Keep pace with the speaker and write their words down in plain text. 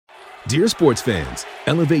Dear sports fans,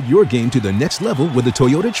 elevate your game to the next level with a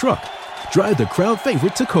Toyota truck. Drive the crowd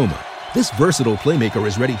favorite Tacoma. This versatile playmaker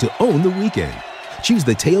is ready to own the weekend. Choose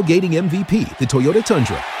the tailgating MVP, the Toyota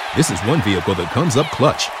Tundra. This is one vehicle that comes up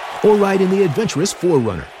clutch. Or ride in the adventurous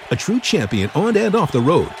 4Runner, a true champion on and off the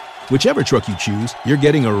road. Whichever truck you choose, you're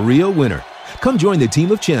getting a real winner. Come join the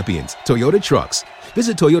team of champions, Toyota Trucks.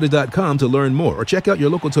 Visit Toyota.com to learn more or check out your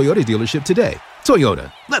local Toyota dealership today.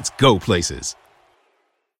 Toyota, let's go places.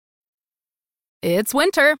 It's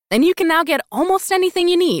winter, and you can now get almost anything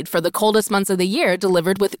you need for the coldest months of the year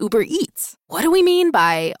delivered with Uber Eats. What do we mean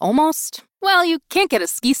by almost? Well, you can't get a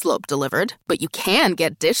ski slope delivered, but you can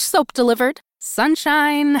get dish soap delivered.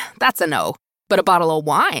 Sunshine, that's a no. But a bottle of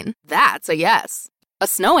wine, that's a yes. A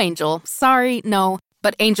snow angel, sorry, no.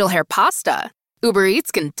 But angel hair pasta, Uber Eats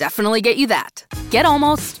can definitely get you that. Get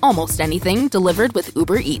almost anything delivered with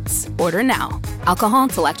Uber Eats. Order now. Alcohol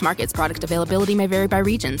and select markets. Product availability may vary by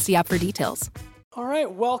region. See app for details. All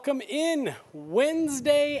right, welcome in.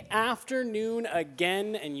 Wednesday afternoon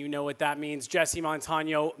again, and you know what that means. Jesse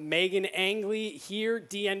Montano, Megan Angley here,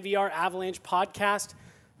 DNVR Avalanche podcast.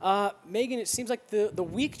 Megan, it seems like the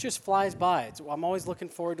week just flies by. I'm always looking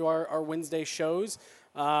forward to our Wednesday shows.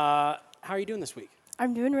 How are you doing this week?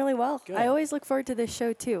 I'm doing really well. Good. I always look forward to this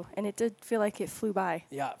show, too, and it did feel like it flew by.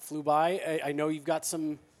 Yeah, it flew by. I know you've got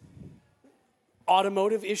some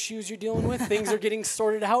automotive issues you're dealing with. Things are getting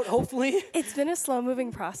sorted out, hopefully. It's been a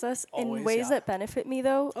slow-moving process in ways that benefit me,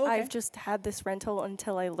 though. Okay. I've just had this rental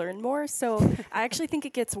until I learn more, so I actually think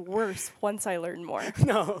it gets worse once I learn more.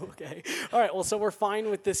 No, okay. All right, well, so we're fine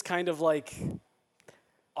with this kind of like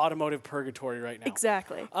automotive purgatory right now.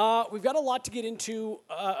 Exactly. We've got a lot to get into.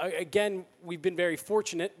 Again, we've been very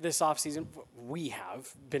fortunate this offseason. We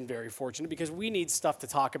have been very fortunate because we need stuff to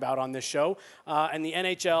talk about on this show. And the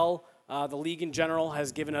NHL, the league in general,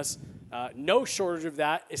 has given us no shortage of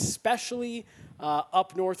that, especially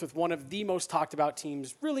up north with one of the most talked about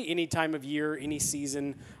teams really any time of year, any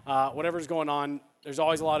season, whatever's going on. There's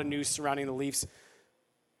always a lot of news surrounding the Leafs.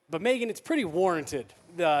 But, Megan, it's pretty warranted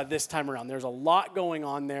this time around. There's a lot going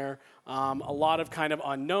on there, a lot of kind of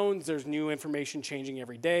unknowns. There's new information changing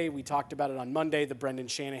every day. We talked about it on Monday, the Brendan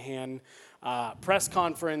Shanahan press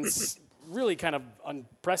conference, really kind of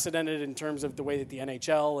unprecedented in terms of the way that the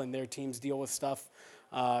NHL and their teams deal with stuff,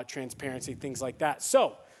 transparency, things like that.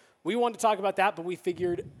 So we wanted to talk about that, but we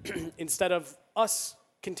figured instead of us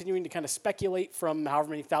continuing to kind of speculate from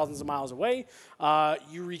however many thousands of miles away,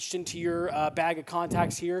 you reached into your bag of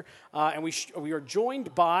contacts here, and we are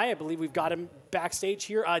joined by, I believe we've got him backstage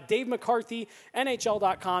here, Dave McCarthy,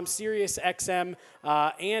 NHL.com, SiriusXM,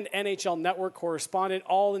 and NHL Network correspondent,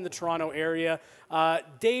 all in the Toronto area.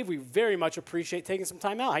 Dave, we very much appreciate taking some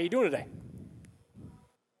time out. How are you doing today?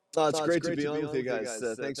 It's great to be on with you guys.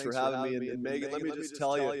 Thanks for having me. And Megan, let me just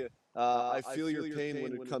tell you, I feel your pain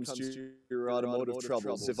when it comes to your automotive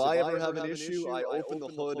troubles. If I ever have an issue, I open the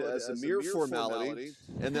hood as a mere formality,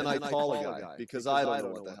 and then I call a guy because I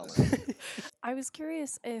don't know what the hell. I was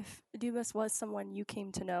curious if Dubas was someone you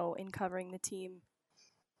came to know in covering the team.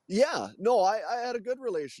 Yeah, no, I had a good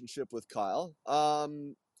relationship with Kyle.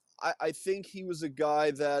 I think he was a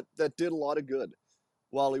guy that did a lot of good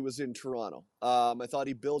while he was in Toronto. I thought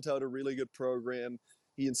he built out a really good program.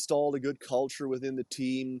 He installed a good culture within the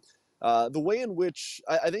team. The way in which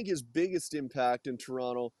I think his biggest impact in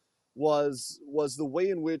Toronto was the way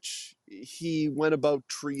in which he went about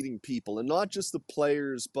treating people, and not just the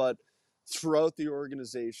players, but throughout the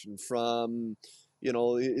organization, from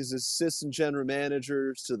his assistant general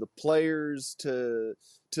managers to the players to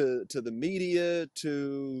the media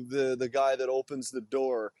to the guy that opens the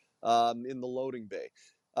door in the loading bay.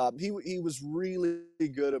 He was really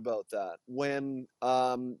good about that. When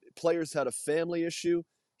players had a family issue,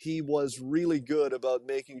 he was really good about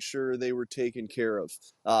making sure they were taken care of,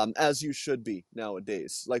 as you should be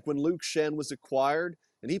nowadays. Like when Luke Shen was acquired,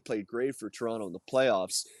 and he played great for Toronto in the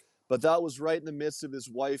playoffs, but that was right in the midst of his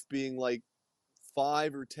wife being like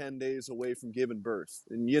 5 or 10 days away from giving birth.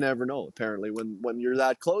 And you never know, apparently, when you're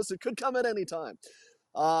that close, it could come at any time.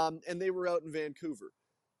 And they were out in Vancouver.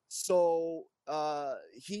 So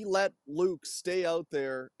he let Luke stay out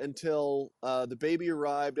there until the baby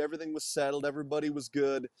arrived, everything was settled, everybody was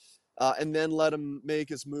good, and then let him make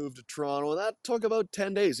his move to Toronto. And that took about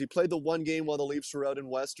 10 days. He played the one game while the Leafs were out in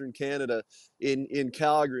Western Canada in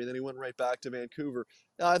Calgary, and then he went right back to Vancouver.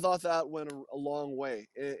 I thought that went a long way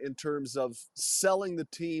in terms of selling the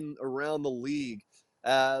team around the league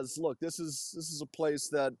as, look, this is a place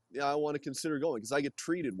that I want to consider going because I get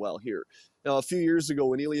treated well here. Now, a few years ago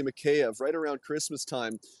when Ilya Mikheyev, right around Christmas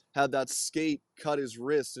time, had that skate cut his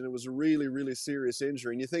wrist, and it was a really, really serious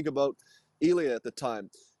injury. And you think about Ilya at the time.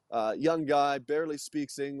 Young guy, barely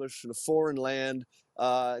speaks English in a foreign land,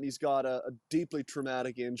 and he's got a deeply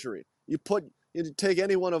traumatic injury. You take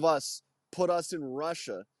any one of us, put us in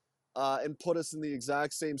Russia, and put us in the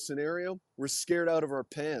exact same scenario, we're scared out of our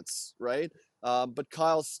pants, right? But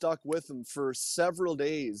Kyle stuck with him for several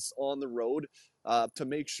days on the road to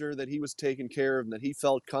make sure that he was taken care of and that he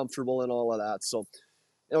felt comfortable and all of that. So,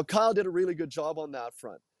 Kyle did a really good job on that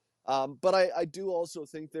front. But I do also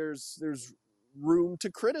think there's room to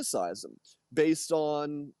criticize him based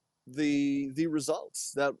on the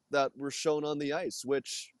results that were shown on the ice,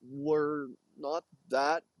 which were not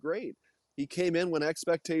that great. He came in when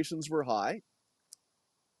expectations were high,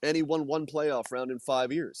 and he won one playoff round in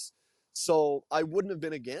 5 years. So I wouldn't have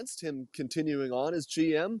been against him continuing on as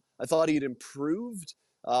GM. I thought he'd improved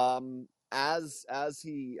as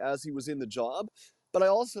he was in the job. But I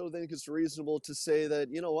also think it's reasonable to say that,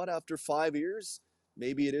 you know what, after 5 years,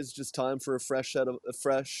 maybe it is just time for a fresh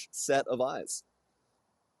set of eyes.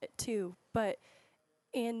 Too, but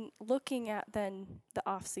in looking at then the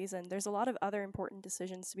off season, there's a lot of other important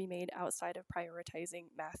decisions to be made outside of prioritizing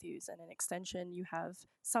Matthews and an extension. You have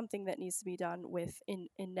something that needs to be done with in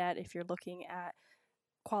net if you're looking at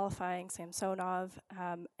qualifying Samsonov,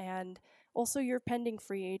 and also your pending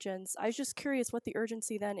free agents. I was just curious what the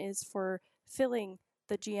urgency then is for filling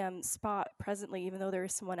the GM spot presently, even though there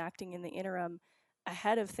is someone acting in the interim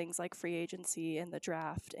ahead of things like free agency and the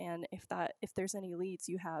draft, and if there's any leads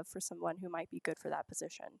you have for someone who might be good for that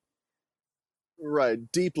position. Right,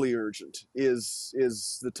 deeply urgent is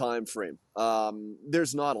the time frame.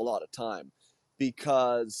 There's not a lot of time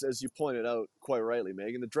because, as you pointed out quite rightly,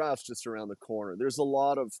 Megan, the draft's just around the corner. There's a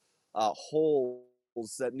lot of holes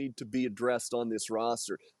that need to be addressed on this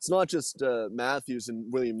roster. It's not just Matthews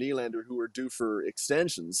and William Nylander who are due for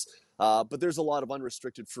extensions, but there's a lot of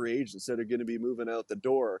unrestricted free agents that are going to be moving out the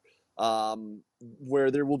door, where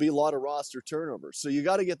there will be a lot of roster turnover. So you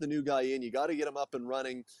got to get the new guy in. You got to get him up and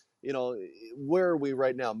running. Where are we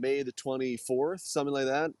right now? May the 24th, something like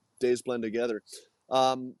that. Days blend together.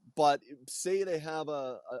 But say they have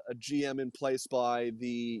a GM in place by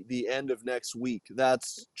the end of next week.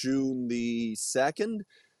 That's June the 2nd.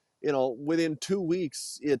 Within 2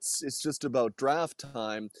 weeks, it's just about draft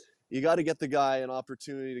time. You got to get the guy an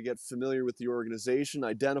opportunity to get familiar with the organization,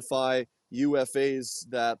 identify UFAs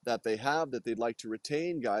that they have that they'd like to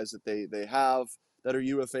retain, guys that they have that are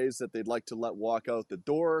UFAs that they'd like to let walk out the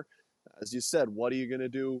door. As you said, what are you going to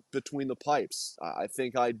do between the pipes? I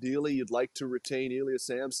think ideally you'd like to retain Ilya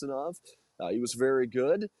Samsonov. He was very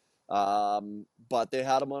good, but they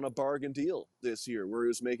had him on a bargain deal this year where he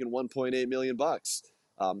was making $1.8 million.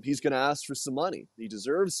 He's going to ask for some money. He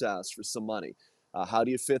deserves to ask for some money. How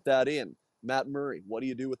do you fit that in? Matt Murray, what do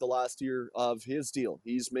you do with the last year of his deal?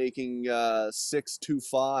 He's making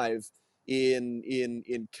 $6.25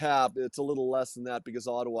 in cap. It's a little less than that because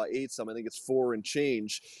Ottawa ate some. I think it's 4 and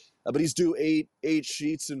change. But he's due eight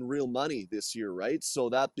sheets in real money this year, right? So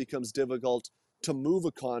that becomes difficult to move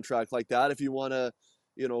a contract like that. If you want to,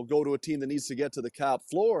 go to a team that needs to get to the cap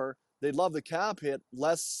floor, they'd love the cap hit,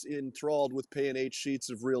 less enthralled with paying 8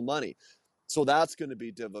 sheets of real money. So that's going to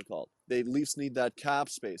be difficult. They at least need that cap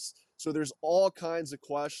space. So there's all kinds of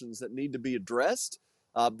questions that need to be addressed.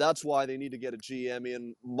 That's why they need to get a GM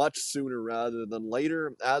in much sooner rather than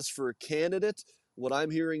later. As for a candidate, what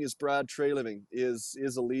I'm hearing is Brad Treliving is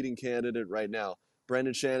a leading candidate right now.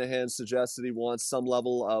 Brendan Shanahan suggested he wants some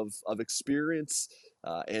level of experience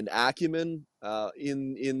and acumen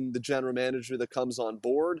in the general manager that comes on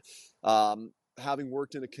board. Having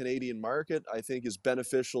worked in a Canadian market, I think is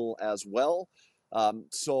beneficial as well.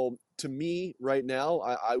 So to me, right now,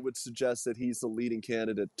 I would suggest that he's the leading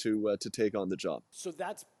candidate to take on the job. So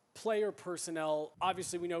that's player personnel.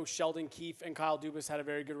 Obviously, we know Sheldon Keefe and Kyle Dubas had a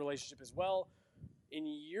very good relationship as well. In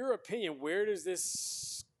your opinion, where does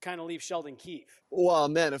this kind of leave Sheldon Keefe? Well,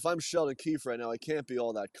 man, if I'm Sheldon Keefe right now, I can't be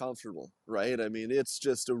all that comfortable, right? I mean, it's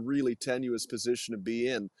just a really tenuous position to be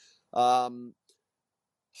in.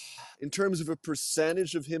 In terms of a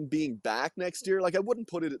percentage of him being back next year, I wouldn't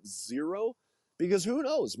put it at 0 because who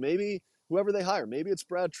knows? Maybe whoever they hire, maybe it's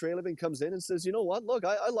Brad Treliving comes in and says, you know what, look,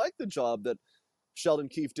 I like the job that Sheldon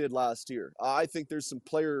Keefe did last year. I think there's some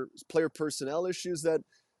player personnel issues that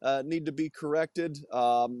need to be corrected,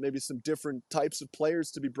 maybe some different types of players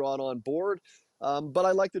to be brought on board. But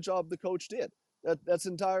I like the job the coach did. That's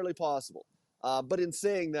entirely possible. But in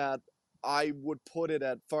saying that, I would put it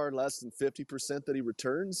at far less than 50% that he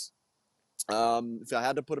returns. If I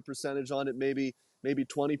had to put a percentage on it, maybe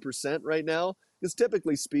 20% right now. Because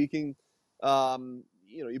typically speaking,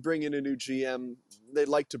 you bring in a new GM, they'd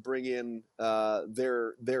like to bring in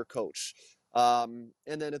their coach. And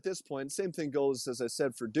then at this point, same thing goes, as I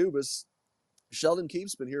said, for Dubas. Sheldon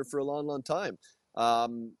Keefe's been here for a long, long time.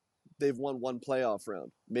 They've won one playoff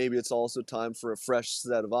round. Maybe it's also time for a fresh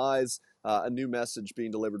set of eyes, a new message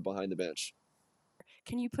being delivered behind the bench.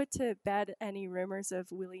 Can you put to bed any rumors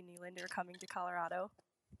of Willie Nylander coming to Colorado?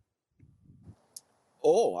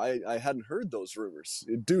 Oh, I hadn't heard those rumors.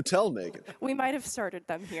 Do tell, Megan. We might have started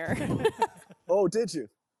them here. Oh, did you?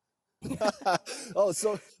 Oh,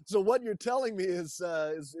 so what you're telling me is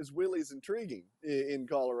Willie's intriguing in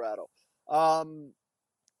Colorado.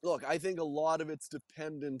 Look, I think a lot of it's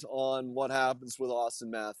dependent on what happens with Austin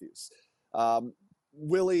Matthews.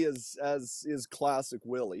 Willie is classic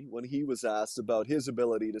Willie. When he was asked about his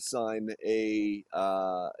ability to sign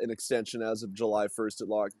an extension as of July 1st at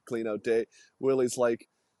Locker Cleanout Day, Willie's like,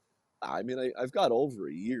 I mean, I've got over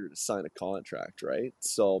a year to sign a contract, right?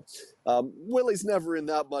 So Willie's never in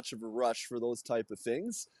that much of a rush for those type of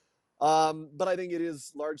things. But I think it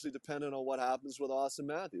is largely dependent on what happens with Austin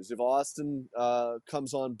Matthews. If Austin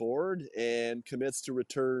comes on board and commits to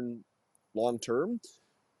return long term,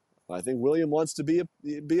 I think William wants to be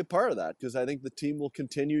a part of that, because I think the team will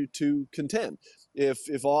continue to contend.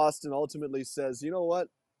 If Austin ultimately says, you know what,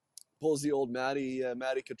 pulls the old Matty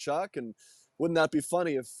Tkachuk, and wouldn't that be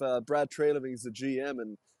funny if Brad Treliving's the GM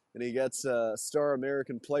and he gets a star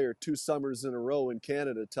American player 2 summers in a row in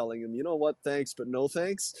Canada telling him, you know what, thanks, but no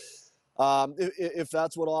thanks. If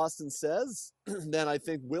that's what Austin says, then I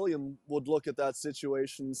think William would look at that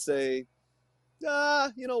situation and say,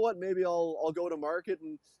 you know what, maybe I'll go to market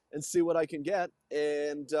and see what I can get.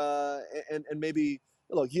 And maybe,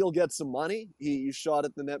 look, he'll get some money. He shot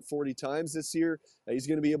at the net 40 times this year. He's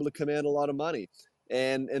going to be able to command a lot of money.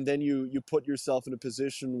 And then you put yourself in a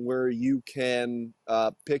position where you can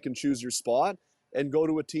pick and choose your spot and go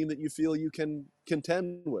to a team that you feel you can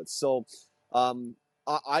contend with. So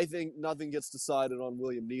I think nothing gets decided on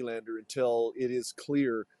William Nylander until it is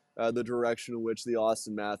clear the direction in which the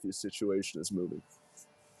Austin Matthews situation is moving.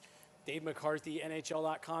 Dave McCarthy,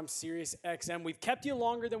 NHL.com, SiriusXM. We've kept you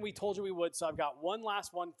longer than we told you we would, so I've got one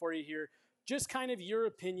last one for you here. Just kind of your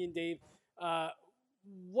opinion, Dave.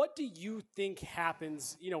 What do you think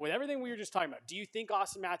happens, with everything we were just talking about? Do you think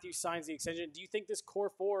Austin Matthews signs the extension? Do you think this core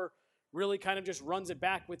 4 really kind of just runs it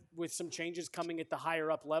back with some changes coming at the higher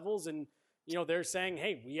up levels? And, they're saying,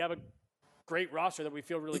 hey, we have a great roster that we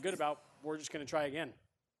feel really good about. We're just going to try again.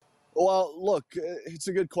 Well, look, it's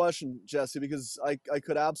a good question, Jesse, because I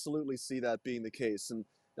could absolutely see that being the case. And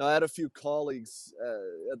I had a few colleagues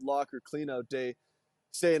at Locker Cleanout Day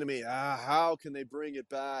saying to me, how can they bring it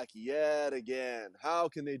back yet again? How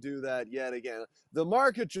can they do that yet again? The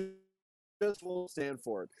market just won't stand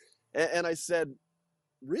for it. And I said,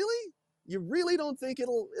 really? You really don't think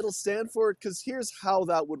it'll stand for it? Because here's how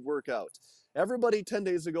that would work out. Everybody 10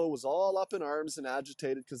 days ago was all up in arms and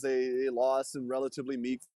agitated because they lost in relatively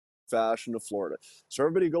meek fashion to Florida. So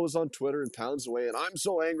everybody goes on Twitter and pounds away, and I'm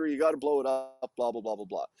so angry, you got to blow it up, blah, blah, blah, blah,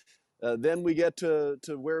 blah. Then we get to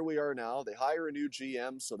where we are now. They hire a new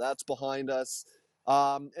GM, so that's behind us.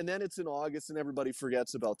 And then it's in August, and everybody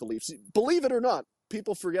forgets about the Leafs. Believe it or not,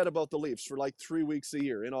 people forget about the Leafs for like 3 weeks a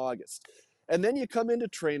year in August. And then you come into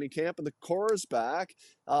training camp, and the core is back,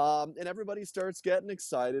 and everybody starts getting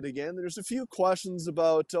excited again. There's a few questions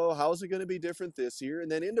about, how's it going to be different this year?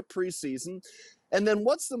 And then into preseason. And then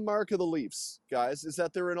what's the mark of the Leafs, guys, is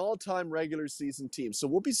that they're an all-time regular season team. So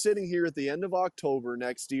we'll be sitting here at the end of October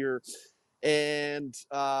next year, and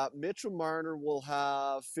Mitchell Marner will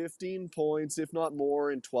have 15 points, if not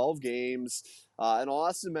more, in 12 games. And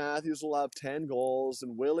Austin Matthews will have 10 goals,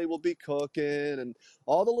 and Willie will be cooking, and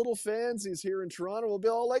all the little fansies here in Toronto will be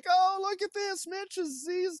all like, oh, look at this, Mitch,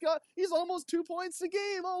 he's almost 2 points a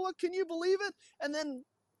game. Oh, look, can you believe it? And then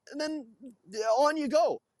on you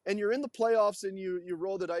go. And you're in the playoffs, and you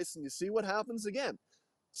roll the dice, and you see what happens again.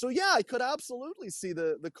 So, yeah, I could absolutely see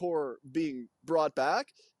the core being brought back,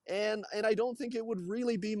 and I don't think it would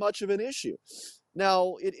really be much of an issue.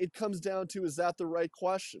 Now, it comes down to, is that the right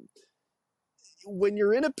question? When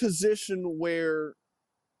you're in a position where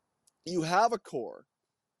you have a core,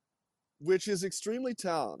 which is extremely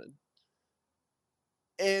talented,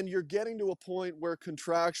 and you're getting to a point where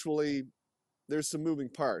contractually there's some moving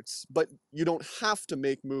parts, but you don't have to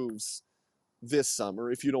make moves this summer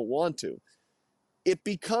if you don't want to. It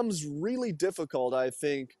becomes really difficult, I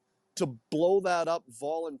think, to blow that up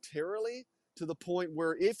voluntarily to the point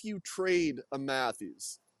where if you trade a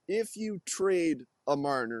Matthews, if you trade a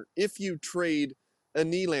Marner, if you trade a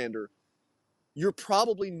Nylander, you're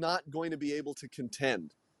probably not going to be able to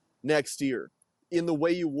contend next year in the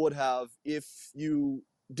way you would have if you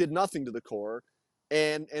did nothing to the core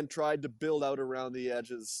and tried to build out around the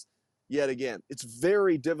edges, yet again. It's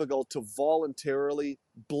very difficult to voluntarily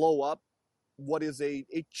blow up what is a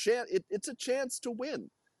chance. It's a chance to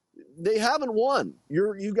win. They haven't won.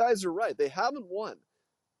 You guys are right. They haven't won,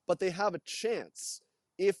 but they have a chance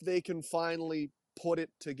if they can finally put it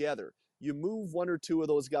together. You move one or two of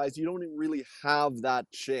those guys, you don't really have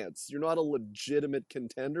that chance. You're not a legitimate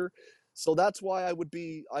contender. So that's why I would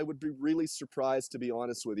be really surprised, to be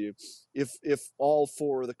honest with you, if all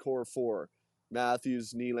four of the core four,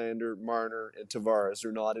 Matthews, Nylander, Marner, and Tavares,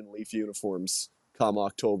 are not in Leaf uniforms come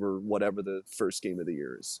October, whatever the first game of the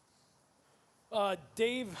year is.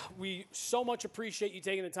 Dave, we so much appreciate you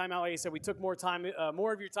taking the time out. Like I said, we took more of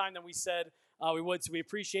your time than we said we would, so we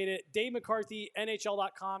appreciate it. Dave McCarthy,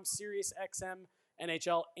 NHL.com, SiriusXM,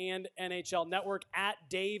 NHL, and NHL Network, at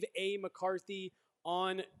Dave A. McCarthy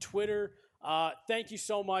on Twitter. Thank you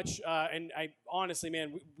so much. And I honestly,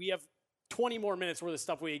 man, we have 20 more minutes worth of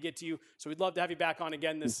stuff we get to you, so we'd love to have you back on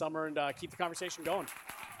again this summer and keep the conversation going.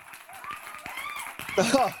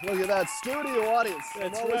 Oh, look at that studio audience.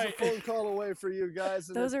 That's I'm always right. a phone call away for you guys.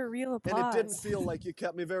 And Those are real applause. And it didn't feel like you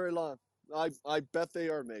kept me very long. I bet they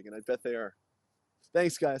are, Megan. I bet they are.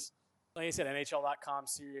 Thanks, guys. Like I said, NHL.com,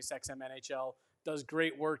 SiriusXM NHL does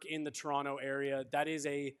great work in the Toronto area. That is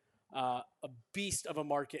a beast of a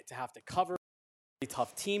market to have to cover, a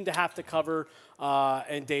tough team to have to cover,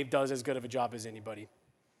 and Dave does as good of a job as anybody.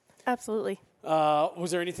 Absolutely.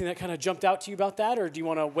 Was there anything that kind of jumped out to you about that, or do you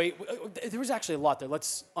want to wait? There was actually a lot there.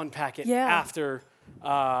 Let's unpack it after.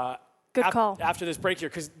 Good call. After this break here,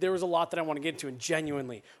 because there was a lot that I want to get into, and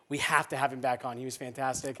genuinely, we have to have him back on. He was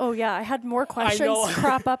fantastic. Oh, yeah. I had more questions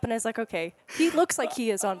crop up, and I was like, okay, he looks like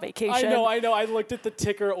he is on vacation. I know. I looked at the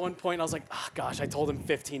ticker at one point, and I was like, oh, gosh, I told him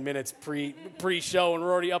 15 minutes pre-show, and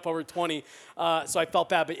we're already up over 20. So I felt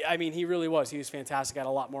bad, but, I mean, he really was. He was fantastic. I had a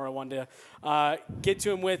lot more I wanted to get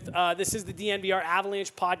to him with. This is the DNVR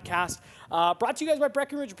Avalanche podcast, brought to you guys by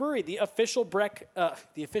Breckenridge Brewery, the official Breck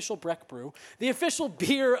Brew, the official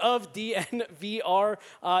beer of DNVR.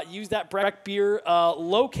 Use that Breck beer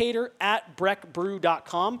locator at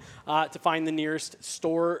breckbrew.com to find the nearest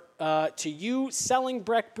store to you selling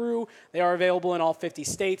Breck Brew. They are available in all 50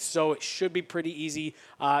 states, so it should be pretty easy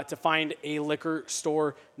to find a liquor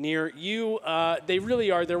store near you. They really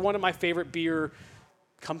are. They're one of my favorite beer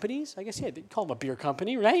companies, I guess. Yeah, they call them a beer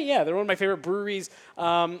company, right? Yeah, they're one of my favorite breweries.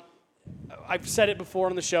 I've said it before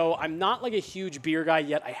on the show. I'm not like a huge beer guy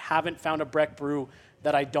yet. I haven't found a Breck Brew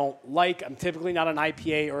that I don't like. I'm typically not an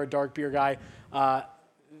IPA or a dark beer guy.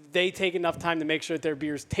 They take enough time to make sure that their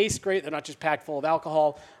beers taste great. They're not just packed full of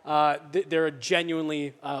alcohol. They're a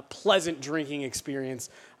genuinely pleasant drinking experience.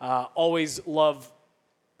 Always love,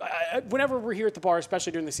 whenever we're here at the bar,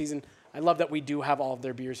 especially during the season, I love that we do have all of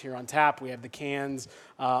their beers here on tap. We have the cans,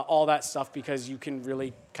 all that stuff, because you can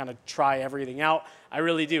really kind of try everything out. I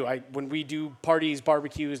really do. When we do parties,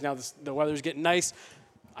 barbecues, now the weather's getting nice,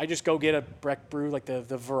 I just go get a Breck Brew, like the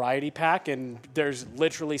variety pack, and there's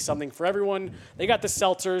literally something for everyone. They got the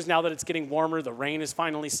seltzers. Now that it's getting warmer, the rain has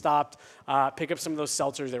finally stopped. Pick up some of those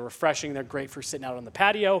seltzers. They're refreshing. They're great for sitting out on the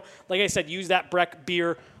patio. Like I said, use that Breck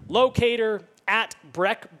beer locator at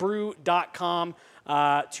breckbrew.com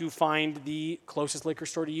to find the closest liquor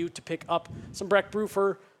store to you to pick up some Breck Brew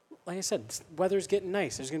for, like I said, weather's getting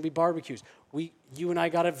nice. There's going to be barbecues. You and I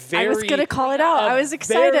got a I was going to call it out. I was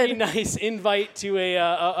excited. Very nice invite to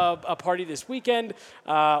a party this weekend.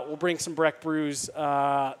 We'll bring some Breck Brews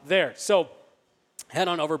there. So head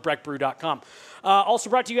on over breckbrew.com. Also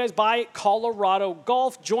brought to you guys by Colorado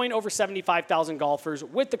Golf. Join over 75,000 golfers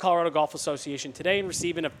with the Colorado Golf Association today and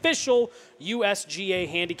receive an official USGA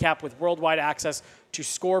handicap with worldwide access to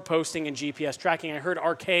score posting and GPS tracking. I heard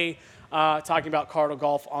RK talking about Colorado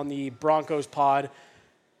Golf on the Broncos pod,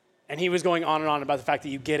 and he was going on and on about the fact that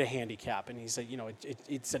you get a handicap. And he said,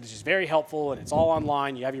 it said it's just very helpful, and it's all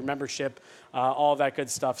online. You have your membership, all of that good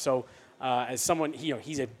stuff. So as someone,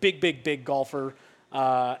 he's a big golfer,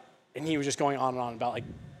 and he was just going on and on about, like,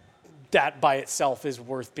 that by itself is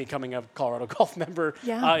worth becoming a Colorado Golf member,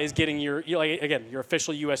 is getting your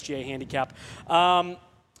official USGA handicap.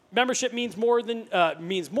 Membership means more at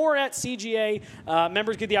CGA.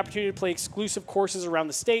 Members get the opportunity to play exclusive courses around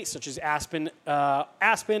the state, such as Aspen,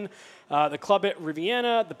 the Club at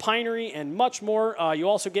Riviera, the Pinery, and much more. You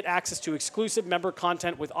also get access to exclusive member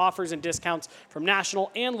content with offers and discounts from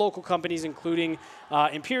national and local companies, including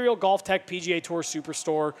Imperial, Golf Tech, PGA Tour,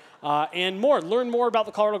 Superstore, and more. Learn more about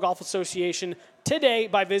the Colorado Golf Association today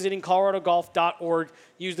by visiting coloradogolf.org.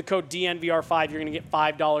 Use the code DNVR5. You're going to get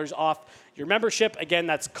 $5 off your membership. Again,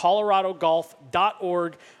 that's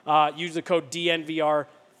coloradogolf.org. Use the code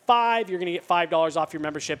DNVR5. You're going to get $5 off your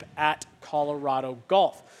membership at Colorado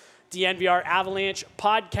Golf. DNVR Avalanche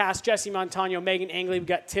podcast. Jesse Montano, Megan Angley. We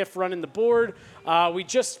got Tiff running the board. We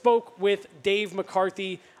just spoke with Dave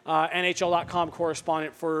McCarthy, NHL.com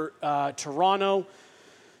correspondent for Toronto.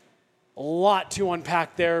 A lot to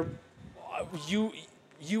unpack there.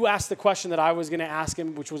 You asked the question that I was going to ask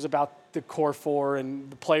him, which was about the core four and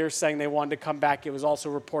the players saying they wanted to come back. It was also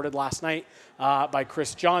reported last night by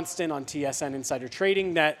Chris Johnston on TSN Insider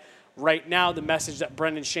Trading that right now the message that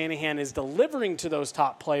Brendan Shanahan is delivering to those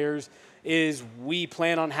top players is we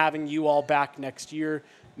plan on having you all back next year.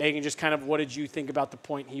 Megan, just kind of what did you think about the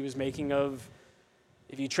point he was making of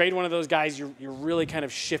if you trade one of those guys, you're really kind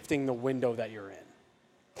of shifting the window that you're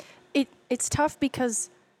in? It's tough because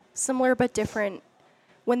similar but different.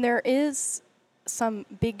 When there is some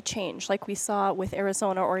big change, like we saw with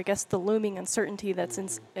Arizona, or I guess the looming uncertainty that's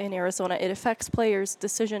in Arizona, it affects players'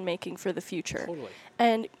 decision-making for the future. Totally.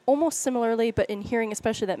 And almost similarly, but in hearing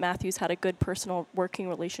especially that Matthews had a good personal working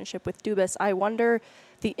relationship with Dubas, I wonder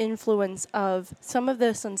the influence of some of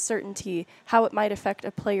this uncertainty, how it might affect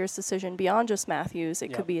a player's decision beyond just Matthews.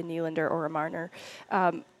 It could be a Nylander or a Marner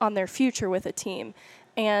on their future with a team.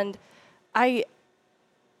 And I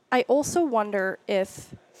also wonder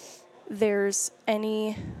if there's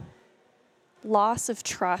any loss of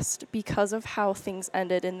trust because of how things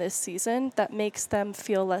ended in this season that makes them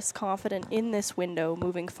feel less confident in this window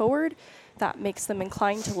moving forward, that makes them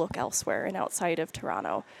inclined to look elsewhere and outside of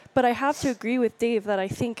Toronto. But I have to agree with Dave that I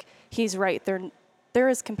think he's right. They're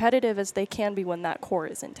as competitive as they can be when that core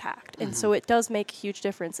is intact. And so it does make a huge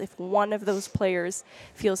difference if one of those players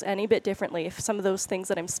feels any bit differently, if some of those things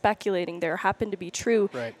that I'm speculating there happen to be true,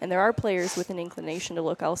 and there are players with an inclination to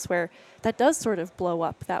look elsewhere, that does sort of blow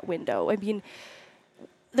up that window. I mean,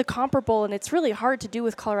 the comparable, and it's really hard to do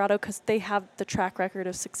with Colorado because they have the track record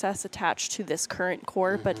of success attached to this current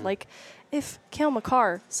core, but like if Cale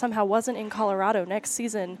Makar somehow wasn't in Colorado next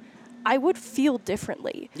season, I would feel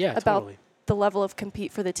differently about the level of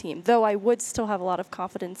compete for the team, though I would still have a lot of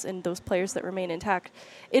confidence in those players that remain intact.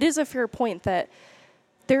 It is a fair point that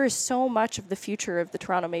there is so much of the future of the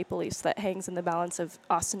Toronto Maple Leafs that hangs in the balance of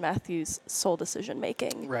Austin Matthews' sole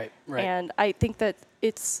decision-making. Right. And I think that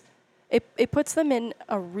it puts them in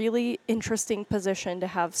a really interesting position to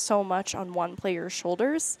have so much on one player's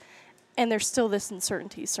shoulders. And there's still this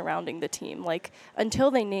uncertainty surrounding the team. Like,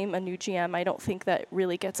 until they name a new GM, I don't think that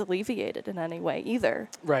really gets alleviated in any way either.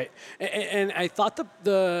 Right. And I thought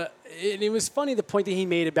it was funny the point that he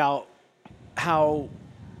made about how,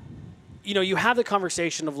 you have the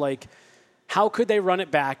conversation of, like, how could they run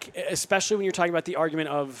it back, especially when you're talking about the argument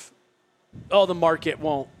of, the market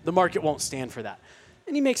won't stand for that.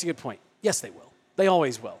 And he makes a good point. Yes, they will. They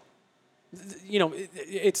always will.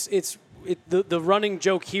 The running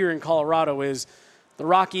joke here in Colorado is the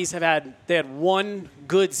Rockies had one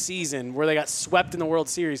good season where they got swept in the World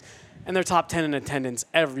Series, and they're top 10 in attendance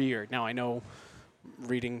every year. Now, I know,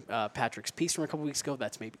 reading Patrick's piece from a couple weeks ago,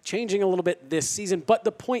 that's maybe changing a little bit this season, but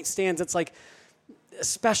the point stands. It's like,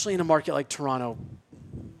 especially in a market like Toronto,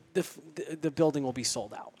 the building will be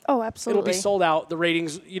sold out. Oh, absolutely. It'll be sold out. The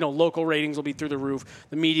ratings, local ratings will be through the roof.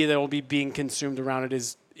 The media that will be being consumed around it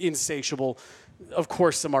is insatiable. Of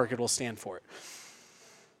course, the market will stand for it.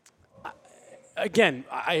 Again,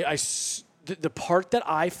 the part that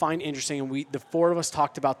I find interesting, and the four of us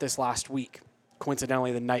talked about this last week,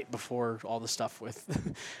 coincidentally the night before all the stuff with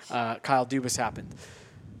Kyle Dubas happened.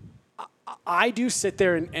 I do sit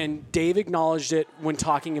there, and Dave acknowledged it when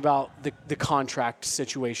talking about the contract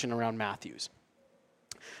situation around Matthews.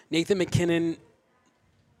 Nathan McKinnon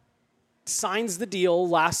signs the deal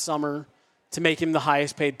last summer to make him the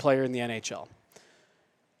highest paid player in the NHL.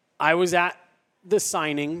 I was at the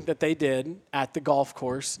signing that they did at the golf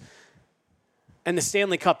course, and the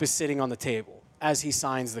Stanley Cup is sitting on the table as he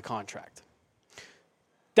signs the contract.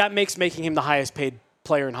 That makes making him the highest paid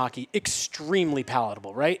player in hockey extremely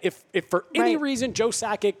palatable, right? If for any reason Joe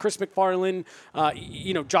Sakic, Chris McFarland,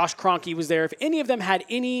 Josh Kroenke was there, if any of them had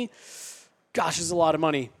any, gosh, this is a lot of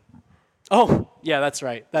money. Oh, yeah, that's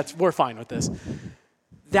right. We're fine with this.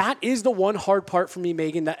 That is the one hard part for me,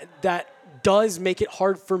 Megan, that does make it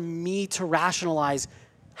hard for me to rationalize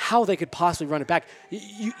how they could possibly run it back.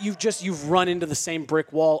 You've run into the same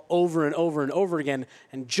brick wall over and over and over again,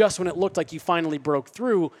 and just when it looked like you finally broke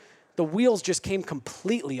through, the wheels just came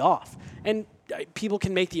completely off. And people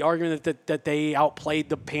can make the argument that they outplayed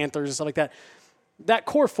the Panthers and stuff like that. That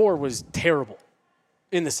core four was terrible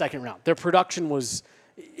in the second round. Their production was,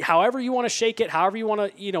 however you want to shake it, however you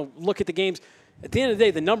want to look at the games. At the end of the day,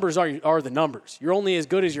 the numbers are the numbers. You're only as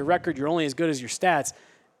good as your record. You're only as good as your stats.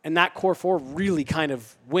 And that core four really kind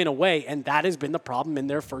of went away, and that has been the problem in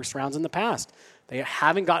their first rounds in the past. They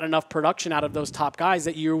haven't gotten enough production out of those top guys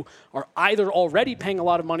that you are either already paying a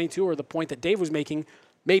lot of money to, or the point that Dave was making,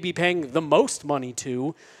 maybe paying the most money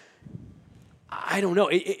to. I don't know.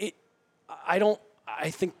 I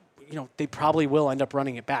think, they probably will end up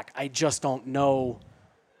running it back. I just don't know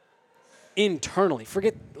internally.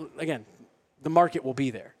 Forget, again, the market will be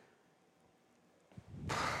there.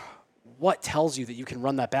 What tells you that you can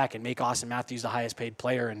run that back and make Austin Matthews the highest paid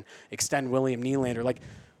player and extend William Nylander? Like,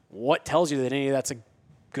 what tells you that any of that's a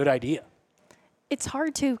good idea? It's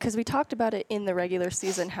hard, too, because we talked about it in the regular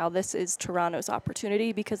season, how this is Toronto's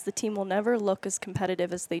opportunity because the team will never look as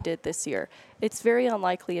competitive as they did this year. It's very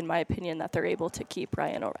unlikely, in my opinion, that they're able to keep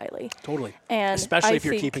Ryan O'Reilly. Totally. And especially if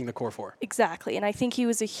you're keeping the core four. Exactly. And I think he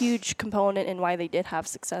was a huge component in why they did have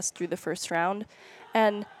success through the first round.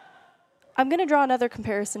 And I'm going to draw another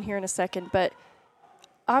comparison here in a second, but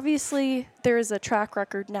obviously there is a track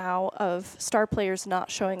record now of star players not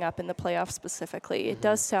showing up in the playoffs specifically. It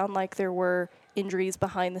does sound like there were injuries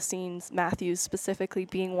behind the scenes, Matthews specifically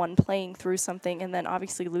being one playing through something, and then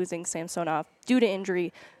obviously losing Samsonov due to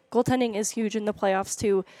injury. Goaltending is huge in the playoffs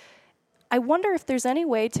too. I wonder if there's any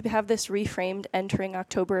way to have this reframed entering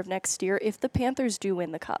October of next year if the Panthers do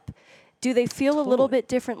win the Cup. Do they feel a little bit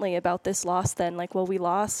differently about this loss then? Like, well,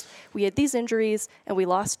 we had these injuries, and we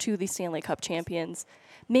lost to the Stanley Cup champions.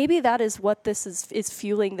 Maybe that is what this is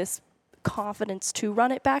fueling this confidence to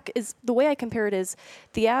run it back. Is the way I compare it is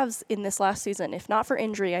the Avs in this last season, if not for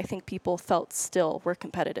injury, I think people felt still were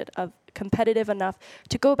competitive enough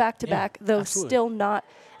to go back to back, though absolutely. Still not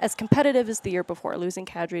as competitive as the year before, losing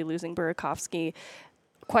Kadri, losing Burakovsky,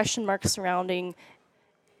 question marks surrounding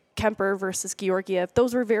Kemper versus Georgiev.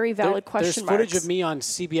 Those were very valid question marks. There's footage of me on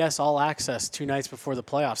CBS All Access 2 nights before the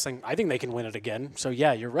playoffs saying, I think they can win it again. So,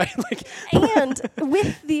 yeah, you're right. And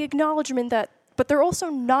with the acknowledgement that, but they're also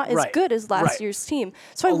not as good as last year's team.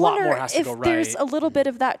 So I wonder if there's a little bit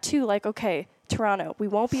of that, too. Like, okay, Toronto, we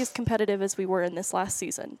won't be as competitive as we were in this last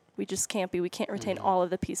season. We just can't be. We can't retain all of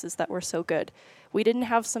the pieces that were so good. We didn't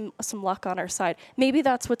have some luck on our side. Maybe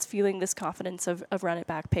that's what's fueling this confidence of run it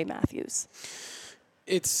back, pay Matthews.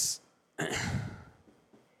 It's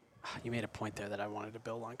you made a point there that I wanted to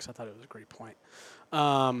build on because I thought it was a great point.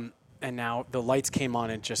 And now the lights came on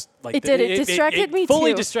and just like it distracted me.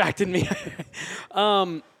 Fully distracted me.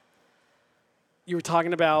 You were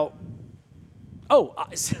talking about.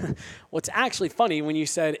 What's actually funny when you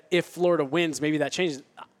said if Florida wins, maybe that changes.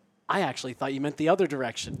 I actually thought you meant the other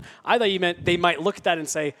direction. I thought you meant they might look at that and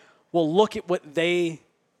say, "Well, look at what they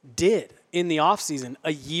did." In the offseason,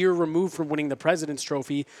 a year removed from winning the President's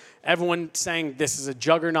Trophy, everyone saying this is a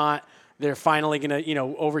juggernaut. They're finally going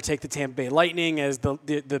to, overtake the Tampa Bay Lightning as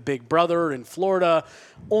the big brother in Florida,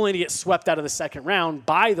 only to get swept out of the second round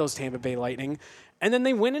by those Tampa Bay Lightning. And then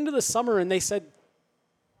they went into the summer and they said,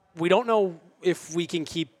 we don't know if we can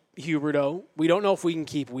keep Huberdeau. We don't know if we can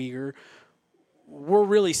keep Weegar. We're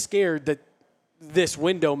really scared that this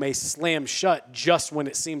window may slam shut just when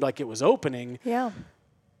it seemed like it was opening. Yeah.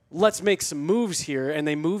 Let's make some moves here. And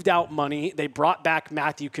they moved out money. They brought back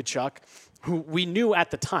Matthew Tkachuk, who we knew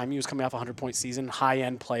at the time he was coming off a 100-point season,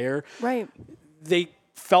 high-end player. Right. They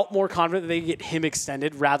felt more confident that they could get him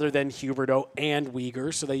extended rather than Huberdeau and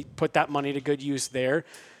Weegar. So they put that money to good use there.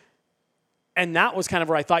 And that was kind of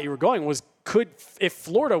where I thought you were going was if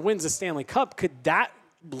Florida wins the Stanley Cup, could that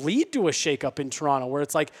lead to a shakeup in Toronto where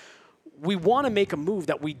it's like, we want to make a move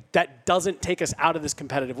that doesn't take us out of this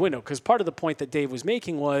competitive window. Because part of the point that Dave was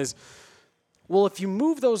making was, well, if you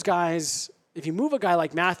move those guys, if you move a guy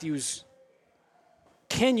like Matthews,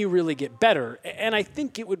 can you really get better? And I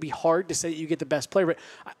think it would be hard to say that you get the best player. But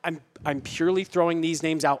I'm purely throwing these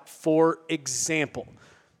names out for example.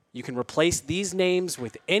 You can replace these names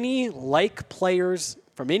with any like players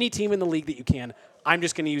from any team in the league that you can. I'm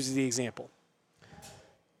just going to use the example.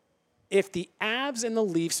 If the Avs and the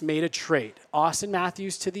Leafs made a trade, Austin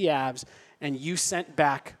Matthews to the Avs, and you sent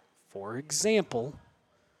back, for example,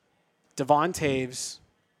 Devon Toews,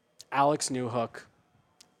 Alex Newhook,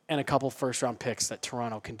 and a couple first-round picks that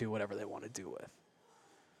Toronto can do whatever they want to do with.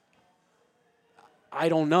 I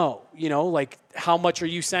don't know. How much are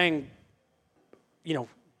you saying,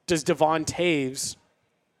 does Devon Toews,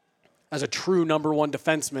 as a true number one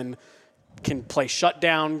defenseman, can play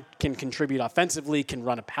shutdown, can contribute offensively, can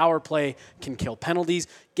run a power play, can kill penalties,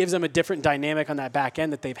 gives them a different dynamic on that back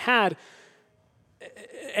end that they've had.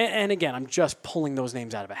 And again, I'm just pulling those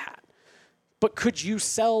names out of a hat. But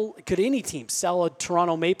could any team sell a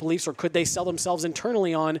Toronto Maple Leafs, or could they sell themselves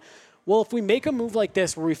internally on, well, if we make a move like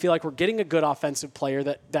this where we feel like we're getting a good offensive player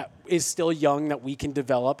that is still young, that we can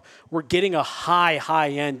develop, we're getting a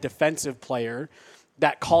high-end defensive player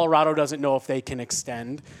that Colorado doesn't know if they can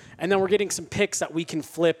extend, and then we're getting some picks that we can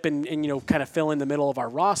flip and kind of fill in the middle of our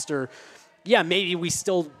roster, yeah, maybe we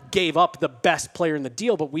still gave up the best player in the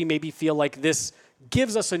deal, but we maybe feel like this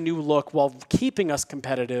gives us a new look while keeping us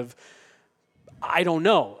competitive. I don't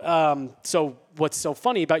know. So what's so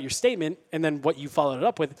funny about your statement and then what you followed it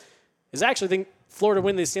up with is I actually think Florida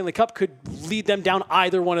winning the Stanley Cup could lead them down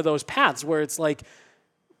either one of those paths where it's like,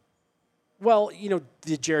 well,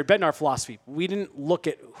 the Jared Bednar philosophy. We didn't look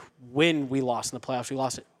at when we lost in the playoffs.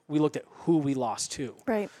 We looked at who we lost to.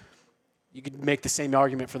 Right. You could make the same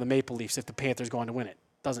argument for the Maple Leafs if the Panthers go on to win it.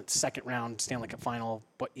 Doesn't second round Stanley Cup final,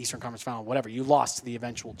 but Eastern Conference final, whatever. You lost to the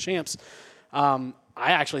eventual champs. I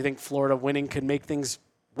actually think Florida winning could make things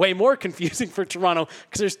way more confusing for Toronto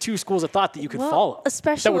because there's two schools of thought that you could follow.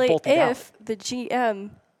 Especially if the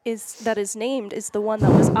GM that is named is the one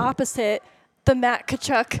that was opposite the Matt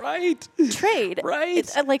Tkachuk trade.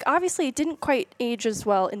 Right. Obviously, it didn't quite age as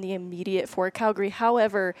well in the immediate for Calgary.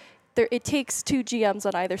 However, it takes two GMs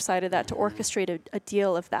on either side of that to orchestrate a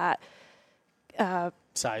deal of that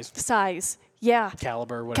size. Yeah.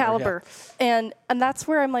 Caliber, whatever. Yeah. And that's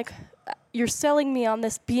where I'm like, you're selling me on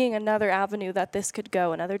this being another avenue that this could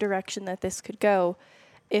go, another direction that this could go.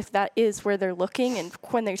 If that is where they're looking, and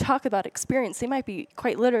when they talk about experience, they might be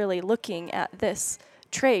quite literally looking at this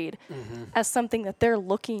trade as something that they're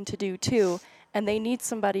looking to do too, and they need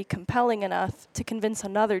somebody compelling enough to convince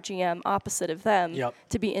another GM opposite of them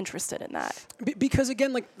to be interested in that. Because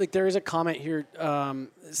again, like there is a comment here that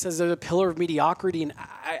says there's a pillar of mediocrity, and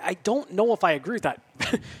I don't know if I agree with that.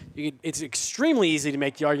 It's extremely easy to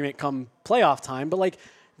make the argument come playoff time, but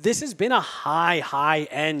this has been a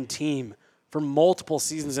high-end team for multiple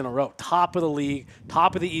seasons in a row. Top of the league,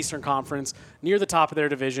 top of the Eastern Conference, near the top of their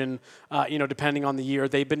division, depending on the year.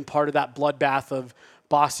 They've been part of that bloodbath of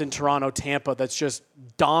Boston, Toronto, Tampa that's just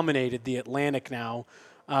dominated the Atlantic now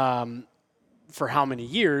for how many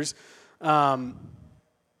years. But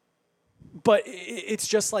it's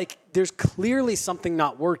just like there's clearly something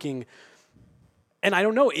not working. And I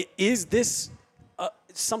don't know, is this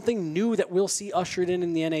something new that we'll see ushered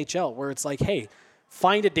in the NHL where it's like, hey,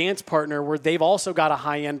 find a dance partner where they've also got a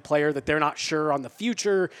high-end player that they're not sure on the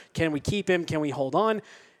future. Can we keep him? Can we hold on?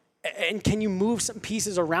 And can you move some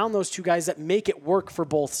pieces around those two guys that make it work for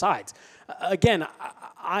both sides? Again,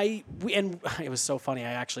 and it was so funny.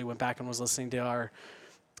 I actually went back and was listening to our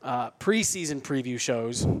preseason preview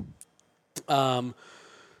shows. And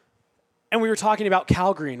we were talking about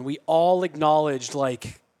Calgary, and we all acknowledged, a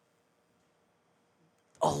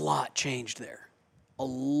lot changed there. A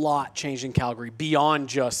lot changed in Calgary beyond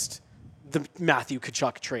just the Matthew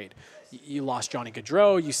Tkachuk trade. You lost Johnny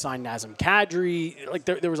Gaudreau. You signed Nazem Kadri.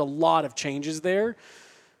 There was a lot of changes there.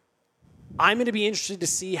 I'm going to be interested to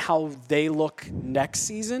see how they look next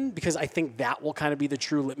season because I think that will kind of be the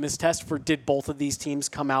true litmus test for did both of these teams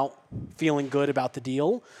come out feeling good about the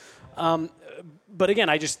deal. But again,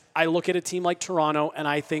 I look at a team like Toronto and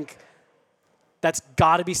I think that's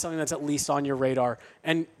got to be something that's at least on your radar.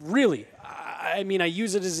 And really, I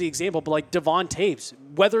use it as the example, but Devon Toews,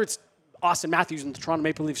 whether it's Austin Matthews and the Toronto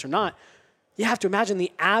Maple Leafs or not, you have to imagine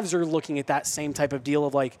the Avs are looking at that same type of deal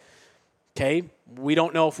of okay, we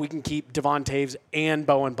don't know if we can keep Devon Toews and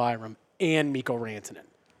Bowen Byram and Mikko Rantanen.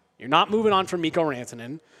 You're not moving on from Mikko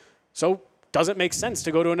Rantanen, so does it make sense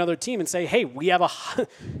to go to another team and say, hey, we have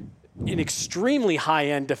an extremely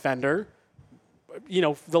high-end defender.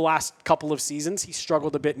 The last couple of seasons, he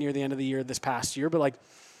struggled a bit near the end of the year this past year, but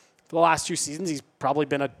for the last 2 seasons, he's probably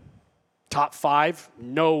been a top 5,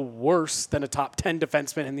 no worse than a top 10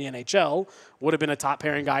 defenseman in the NHL. Would have been a top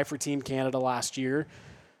pairing guy for Team Canada last year.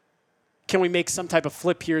 Can we make some type of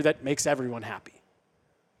flip here that makes everyone happy?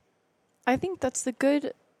 I think that's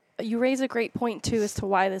you raise a great point too as to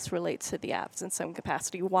why this relates to the Avs in some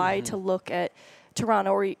capacity. Why to look at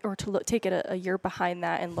Toronto or to take it a year behind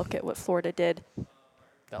that and look at what Florida did.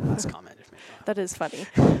 That last comment. That is funny.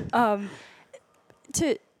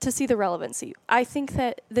 To see the relevancy. I think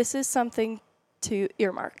that this is something to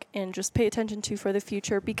earmark and just pay attention to for the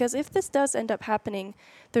future, because if this does end up happening,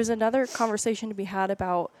 there's another conversation to be had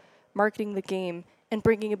about marketing the game and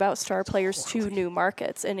bringing about star players to new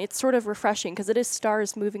markets. And it's sort of refreshing because it is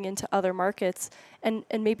stars moving into other markets, and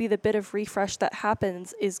maybe the bit of refresh that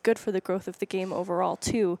happens is good for the growth of the game overall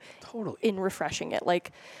too. Totally. In refreshing it.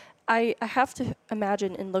 I have to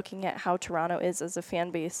imagine in looking at how Toronto is as a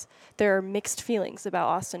fan base, there are mixed feelings about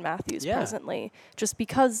Austin Matthews presently, just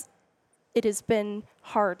because it has been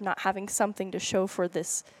hard not having something to show for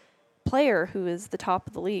this player who is the top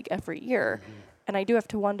of the league every year. And I do have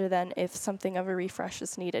to wonder then if something of a refresh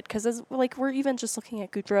is needed. Because we're even just looking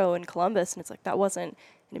at Gaudreau in Columbus, and it's like that wasn't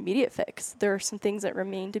an immediate fix. There are some things that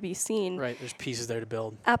remain to be seen. Right, there's pieces there to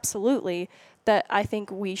build. Absolutely. That I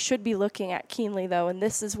think we should be looking at keenly, though, and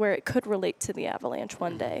this is where it could relate to the Avalanche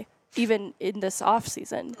one day, even in this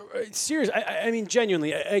offseason. Serious, I mean,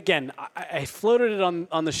 genuinely, again, I floated it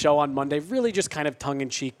on the show on Monday, really just kind of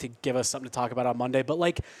tongue-in-cheek to give us something to talk about on Monday. But,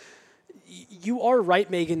 like, you are right,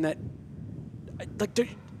 Megan, that, like,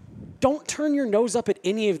 don't turn your nose up at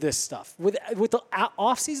any of this stuff. With the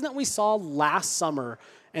offseason that we saw last summer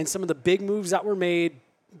and some of the big moves that were made,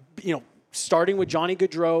 starting with Johnny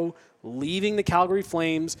Gaudreau, leaving the Calgary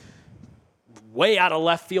Flames, way out of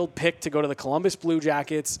left field pick to go to the Columbus Blue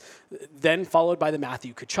Jackets, then followed by the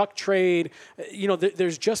Matthew Tkachuk trade.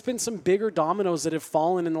 There's just been some bigger dominoes that have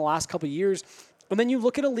fallen in the last couple of years. And then you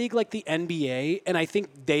look at a league like the NBA, and I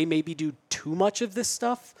think they maybe do too much of this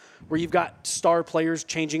stuff, where you've got star players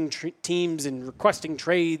changing teams and requesting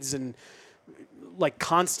trades and like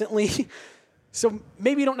constantly. So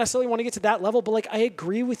maybe you don't necessarily want to get to that level, but like I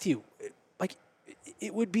agree with you. Like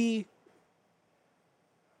it would be,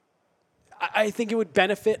 I think it would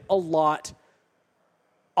benefit a lot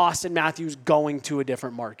Austin Matthews going to a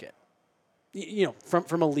different market.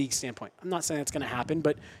 From a league standpoint. I'm not saying that's going to happen,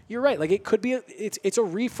 but you're right. Like it could be, it's a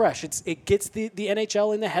refresh. It gets the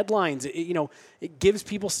NHL in the headlines. It gives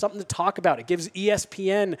people something to talk about. It gives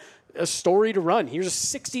ESPN a story to run. Here's a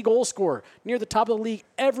 60 goal scorer near the top of the league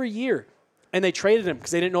every year. And they traded him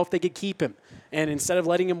because they didn't know if they could keep him. And instead of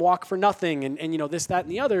letting him walk for nothing and this, that,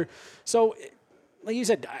 and the other. So like you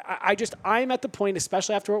said, I'm at the point,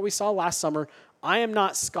 especially after what we saw last summer, I am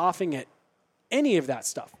not scoffing at any of that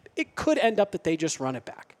stuff. It could end up that they just run it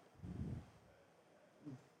back.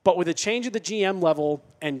 But with a change at the GM level,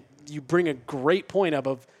 and you bring a great point up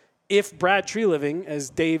of if Brad Treliving, as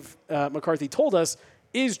Dave McCarthy told us,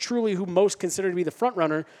 is truly who most considered to be the front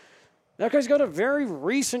runner, that guy's got a very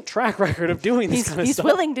recent track record of doing this kind of stuff.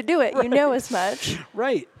 He's willing to do it. Right. You know as much.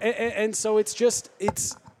 Right. And so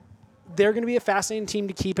they're going to be a fascinating team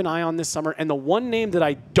to keep an eye on this summer. And the one name that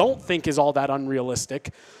I don't think is all that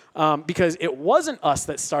unrealistic, because it wasn't us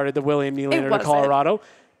that started the William Nylander to Colorado.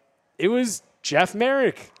 It was Jeff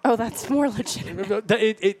Merrick. Oh, that's more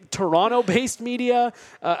legitimate. Toronto-based media.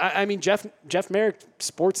 Jeff Merrick,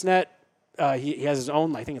 Sportsnet, he has his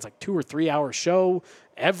own, I think it's like 2 or 3 hour show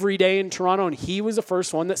every day in Toronto, and he was the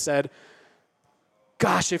first one that said,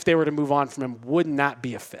 gosh, if they were to move on from him, wouldn't that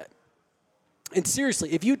be a fit? And seriously,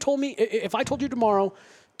 if I told you tomorrow,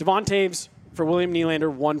 Devon Toews for William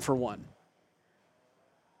Nylander 1-for-1,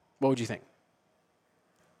 what would you think?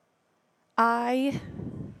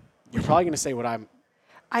 You're probably going to say what I'm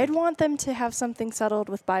I'd want them to have something settled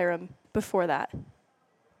with Byram before that.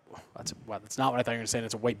 That's not what I thought you were going to say.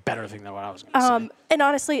 That's a way better thing than what I was going to say. And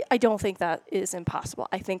honestly, I don't think that is impossible.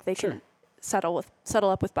 I think they can settle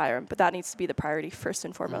up with Byram, but that needs to be the priority first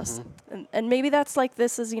and foremost. Mm-hmm. And maybe that's like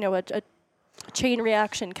this is, a chain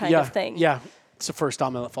reaction kind of thing. Yeah. It's the first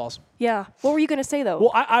domino that falls. Yeah. What were you going to say, though?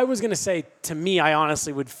 Well, I was going to say, to me, I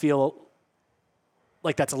honestly would feel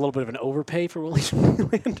like that's a little bit of an overpay for William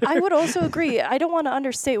Nylander. I would also agree. I don't want to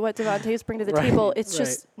understate what Devon Toews bring to the table. It's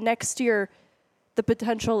just next year, the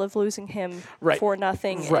potential of losing him for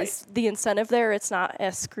nothing is the incentive there. It's not,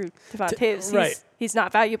 screw Devon Toews. He's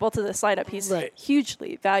not valuable to this lineup. He's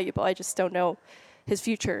hugely valuable. I just don't know his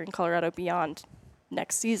future in Colorado beyond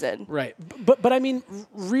next season. Right. But I mean,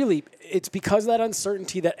 really, it's because of that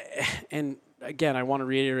uncertainty that, and again, I want to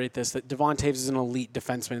reiterate this, that Devon Toews is an elite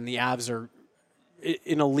defenseman, and the Avs are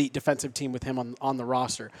an elite defensive team with him on the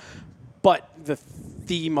roster. But the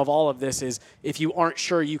theme of all of this is if you aren't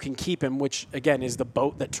sure you can keep him, which, again, is the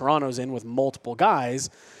boat that Toronto's in with multiple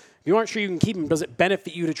guys, if you aren't sure you can keep him, does it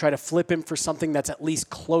benefit you to try to flip him for something that's at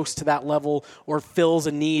least close to that level or fills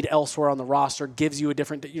a need elsewhere on the roster, gives you a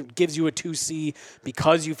 2C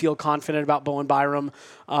because you feel confident about Bowen Byram?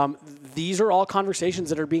 These are all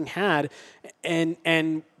conversations that are being had.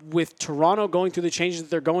 And with Toronto going through the changes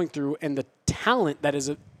that they're going through and the talent that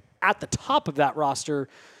is at the top of that roster,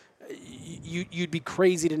 you'd be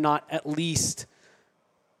crazy to not at least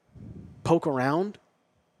poke around.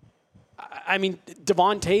 I mean,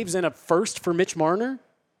 Devon Toews and a first for Mitch Marner.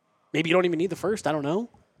 Maybe you don't even need the first. I don't know.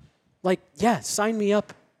 Sign me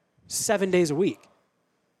up 7 days a week.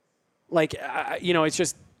 It's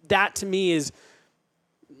just that to me is,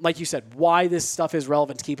 like you said, why this stuff is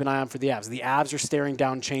relevant to keep an eye on for the Avs. The Avs are staring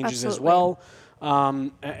down changes as well.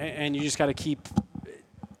 And you just got to keep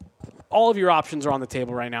all of your options are on the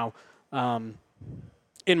table right now,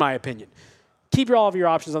 in my opinion. Keep all of your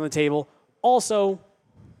options on the table. Also,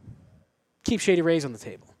 keep Shady Rays on the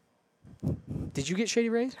table. Did you get Shady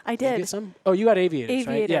Rays? I Did you did. get some? Oh, you got Aviators,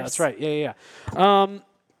 right? Yeah, that's right. Yeah.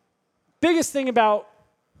 Biggest thing about,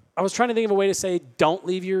 I was trying to think of a way to say don't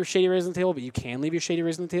leave your Shady Rays on the table, but you can leave your Shady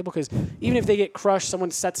Rays on the table because even if they get crushed,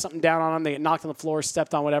 someone sets something down on them, they get knocked on the floor,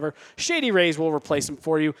 stepped on, whatever, Shady Rays will replace them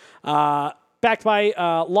for you. Backed by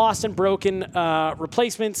lost and broken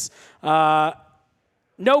replacements. No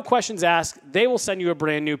questions asked. They will send you a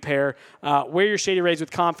brand new pair. Wear your Shady Rays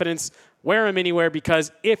with confidence. Wear them anywhere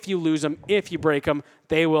because if you lose them, if you break them,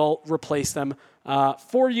 they will replace them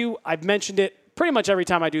for you. I've mentioned it pretty much every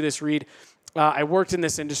time I do this read. I worked in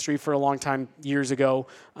this industry for a long time years ago,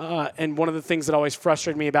 and one of the things that always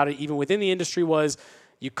frustrated me about it, even within the industry, was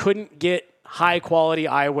you couldn't get high-quality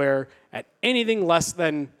eyewear at anything less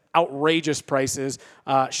than outrageous prices.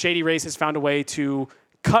 Shady Rays has found a way to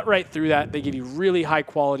cut right through that. They give you really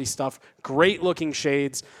high-quality stuff, great-looking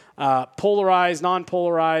shades, polarized,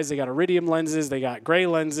 non-polarized. They got iridium lenses. They got gray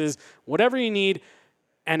lenses, whatever you need,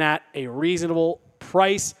 and at a reasonable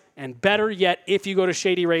price. And better yet, if you go to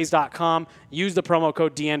shadyrays.com, use the promo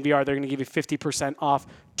code DNVR, they're going to give you 50% off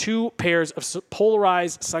 2 pairs of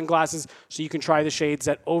polarized sunglasses so you can try the shades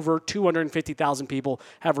that over 250,000 people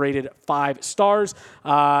have rated 5 stars.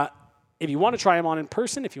 If you want to try them on in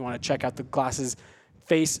person, if you want to check out the glasses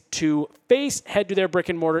face to face, head to their brick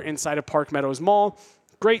and mortar inside of Park Meadows Mall.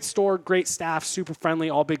 Great store, great staff, super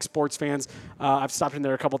friendly, all big sports fans. I've stopped in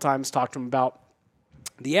there a couple times, talked to them about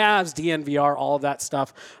the Avs, DNVR, all of that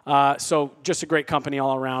stuff. So just a great company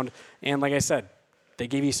all around. And like I said, they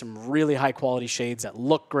give you some really high-quality shades that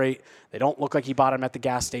look great. They don't look like you bought them at the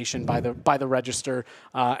gas station by the register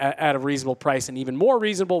at a reasonable price, and even more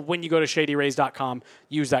reasonable when you go to shadyrays.com.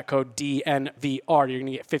 Use that code DNVR. You're going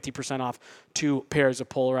to get 50% off 2 pairs of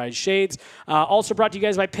polarized shades. Also brought to you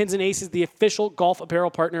guys by Pins and Aces, the official golf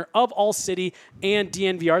apparel partner of All City and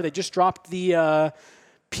DNVR. They just dropped the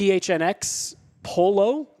PHNX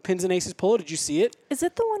Polo, Pins and Aces Polo. Did you see it? Is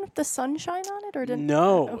it the one with the sunshine on it, or didn't?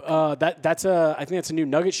 No, okay. I think that's a new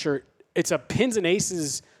Nugget shirt. It's a Pins and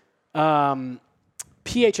Aces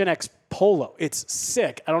PHNX Polo. It's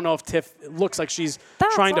sick. I don't know if Tiff looks like she's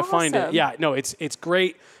trying to find it. Yeah, no, it's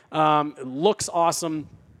great. It looks awesome.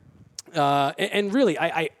 And really,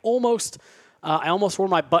 I almost wore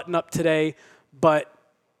my button up today, but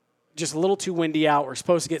just a little too windy out. We're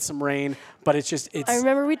supposed to get some rain, but it's. I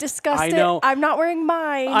remember we discussed it. I know. I'm not wearing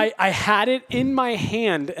mine. I had it in my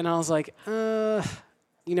hand, and I was like, it's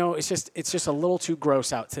just a little too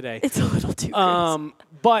gross out today. It's a little too gross.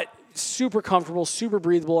 But super comfortable, super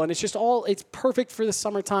breathable, and it's perfect for the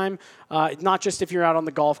summertime, not just if you're out on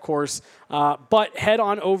the golf course. But head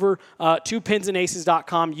on over to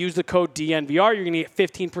pinsandaces.com. Use the code DNVR. You're going to get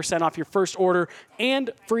 15% off your first order and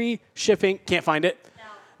free shipping. Can't find it.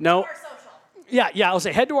 No. Yeah, I'll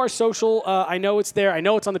say head to our social. I know it's there. I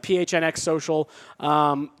know it's on the PHNX social,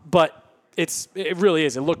 but it really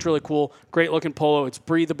is. It looked really cool. Great looking polo. It's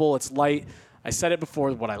breathable. It's light. I said it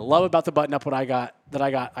before. What I love about the button-up,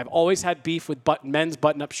 I've always had beef with men's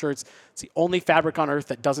button-up shirts. It's the only fabric on earth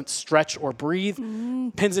that doesn't stretch or breathe.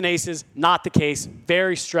 Pins and Aces, not the case.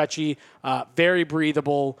 Very stretchy, very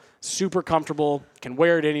breathable, super comfortable. Can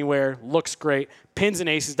wear it anywhere. Looks great.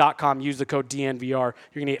 Pinsandaces.com. Use the code DNVR.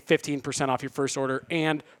 You're going to get 15% off your first order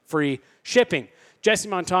and free shipping. Jesse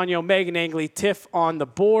Montano, Megan Angley, Tiff on the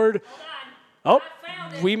board. Hold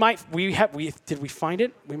on. Did we find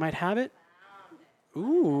it? We might have it.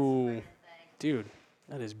 Ooh, dude,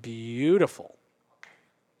 that is beautiful.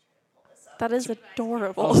 That is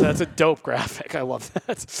adorable. Oh, so that's a dope graphic. I love that.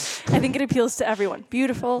 I think it appeals to everyone.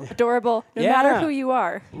 Beautiful, adorable, no matter who you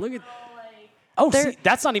are. Look at. Oh, see,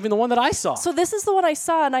 that's not even the one that I saw. So this is the one I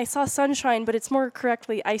saw, and I saw sunshine, but it's more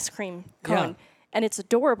correctly ice cream cone, and it's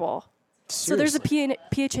adorable. Seriously. So there's a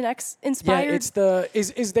PHNX inspired. Yeah, it's the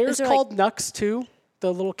is theirs called Nux too?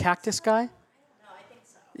 The little cactus guy.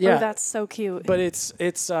 Yeah, that's so cute. But it's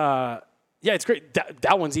great.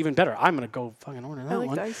 That one's even better. I'm gonna go fucking order that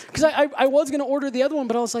one because I was gonna order the other one,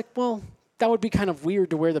 but I was like, well, that would be kind of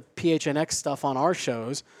weird to wear the PHNX stuff on our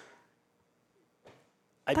shows.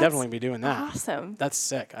 I'd definitely be doing that. Awesome. That's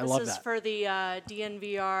sick. I love that. This is for the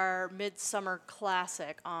DNVR Midsummer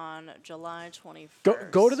Classic on July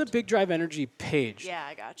 21st. Go to the Big Drive Energy page. Yeah,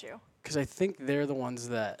 I got you. Because I think they're the ones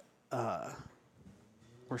that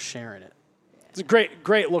were sharing it. It's a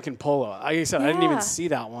great looking polo. Like I said, I didn't even see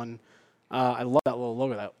that one. I love that little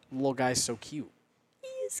logo. That little guy's so cute. He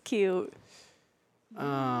is cute.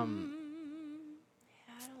 I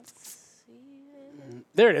don't see it.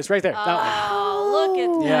 There it is, right there. Oh, look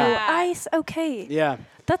at that. Ice. Okay. Yeah.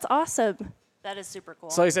 That's awesome. That is super cool.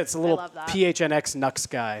 So like I said, it's a little love that. PHNX Nux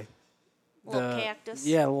guy. Little cactus.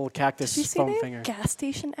 Yeah, the little cactus Did you see foam the finger. gas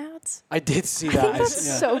station ads? I did see I that. think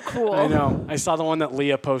that's so cool. I know. I saw the one that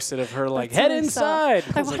Leah posted of her like, That's head what I inside.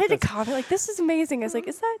 saw. I wanted to comment like, this is amazing. I was like,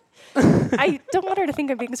 is that? I don't want her to think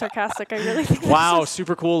I'm being sarcastic. I really think Wow, this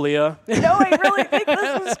super cool, Leah. is, no, I really think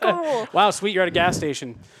this is cool. Wow, sweet, you're at a gas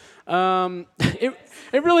station. It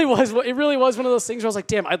really was one of those things where I was like,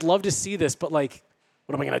 damn, I'd love to see this, but like,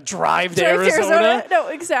 what am I going to drive to Arizona? No,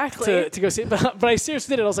 exactly. To go see it. But I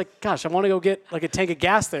seriously did it. I was like, gosh, I want to go get like a tank of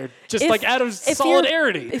gas there, just like out of if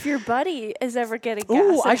solidarity. If your buddy is ever getting gas,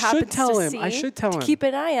 Ooh, I and should happens tell to him. see, I should tell him. Keep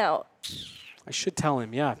an eye out. I should tell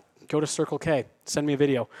him, yeah. Go to Circle K. Send me a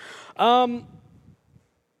video.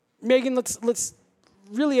 Megan, let's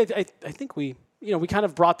really, I think we kind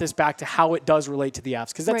of brought this back to how it does relate to the Avs,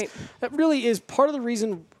 because that really is part of the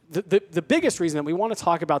reason, the biggest reason that we want to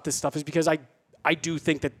talk about this stuff is because I do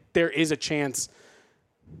think that there is a chance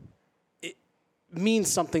it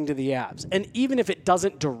means something to the Avs. And even if it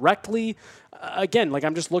doesn't directly, again, like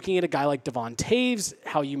I'm just looking at a guy like Devon Taves,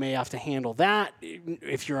 how you may have to handle that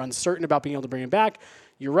if you're uncertain about being able to bring him back.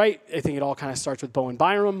 You're right. I think it all kind of starts with Bowen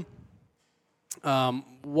Byram.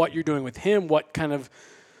 What you're doing with him, what kind of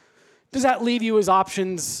does that leave you as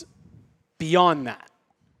options beyond that?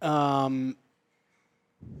 And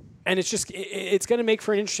it's going to make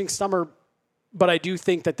for an interesting summer, but I do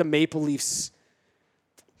think that the Maple Leafs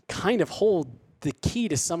kind of hold the key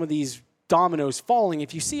to some of these dominoes falling.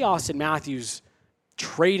 If you see Austin Matthews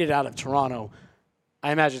traded out of Toronto,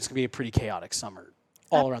 I imagine it's going to be a pretty chaotic summer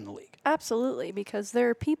all around the league. Absolutely, because there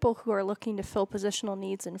are people who are looking to fill positional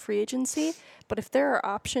needs in free agency, but if there are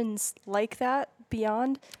options like that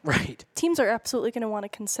beyond, right, teams are absolutely going to want to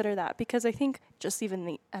consider that, because I think just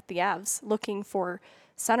even at the Avs looking for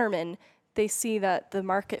centermen, they see that the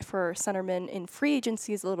market for centermen in free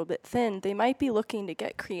agency is a little bit thin. They might be looking to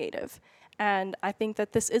get creative. And I think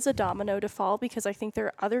that this is a domino to fall, because I think there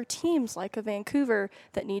are other teams like a Vancouver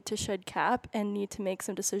that need to shed cap and need to make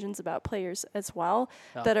some decisions about players as well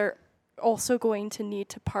that are also going to need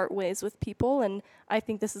to part ways with people. And I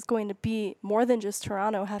think this is going to be more than just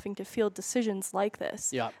Toronto having to field decisions like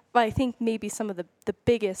this. Yeah. But I think maybe some of the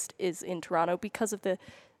biggest is in Toronto because of the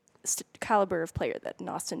caliber of player that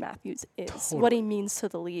Austin Matthews is. Totally. What he means to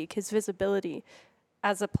the league, his visibility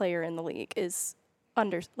as a player in the league is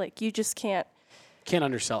you just can't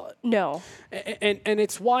undersell it. No. And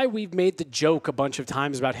it's why we've made the joke a bunch of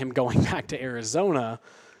times about him going back to Arizona.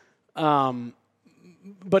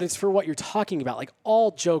 But it's for what you're talking about. Like,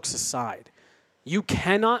 all jokes aside, you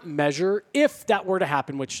cannot measure, if that were to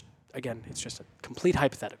happen, which, again, it's just a complete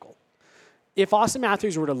hypothetical. If Austin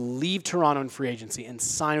Matthews were to leave Toronto in free agency and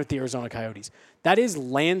sign with the Arizona Coyotes, that is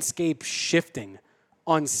landscape shifting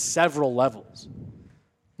on several levels.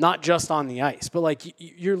 Not just on the ice, but like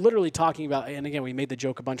you're literally talking about, and again, we made the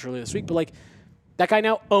joke a bunch earlier this week, but like that guy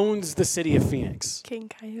now owns the city of Phoenix. King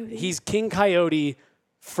Coyote. He's King Coyote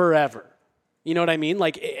forever. You know what I mean?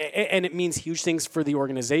 Like, and it means huge things for the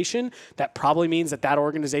organization. That probably means that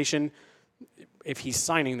organization, if he's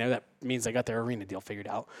signing there, that means they got their arena deal figured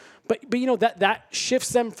out. But you know, that shifts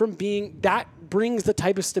them from that brings the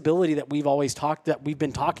type of stability that we've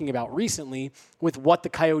been talking about recently with what the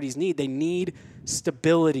Coyotes need. They need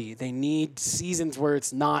stability. They need seasons where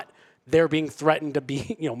it's not they're being threatened to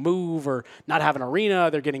be, move or not have an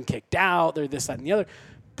arena. They're getting kicked out. They're this, that, and the other.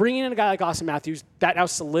 Bringing in a guy like Austin Matthews, that now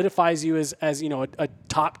solidifies you as a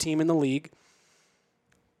top team in the league.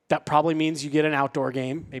 That probably means you get an outdoor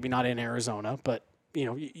game, maybe not in Arizona, but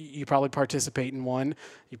you probably participate in one.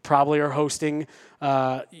 You probably are hosting,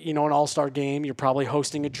 an all-star game. You're probably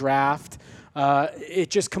hosting a draft. It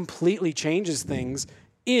just completely changes things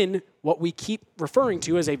in what we keep referring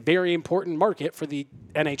to as a very important market for the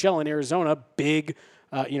NHL in Arizona. Big,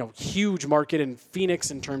 huge market in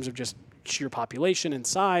Phoenix in terms of just sheer population and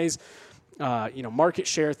size, market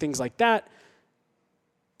share, things like that.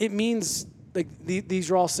 It means like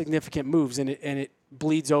these are all significant moves, and it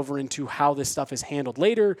bleeds over into how this stuff is handled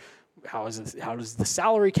later. How does the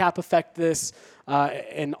salary cap affect this?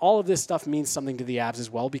 And all of this stuff means something to the Avs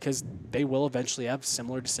as well, because they will eventually have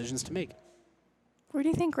similar decisions to make. Where do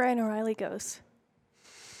you think Ryan O'Reilly goes?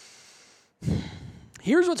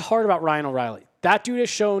 Here's what's hard about Ryan O'Reilly. That dude has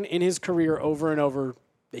shown in his career over and over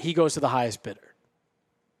that he goes to the highest bidder.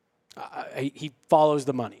 He follows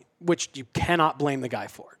the money, which you cannot blame the guy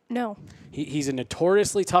for. No. He's a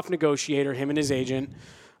notoriously tough negotiator, him and his agent.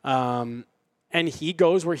 And he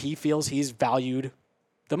goes where he feels he's valued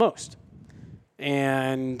the most.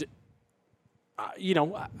 And,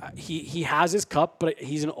 he has his cup, but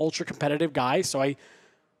he's an ultra competitive guy. So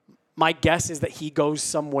my guess is that he goes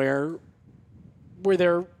somewhere where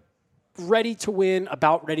they're ready to win,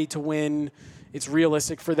 about ready to win. It's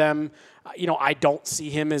realistic for them. I don't see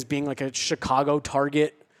him as being like a Chicago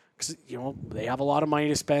target because, they have a lot of money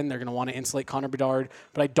to spend. They're going to want to insulate Connor Bedard,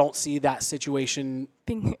 but I don't see that situation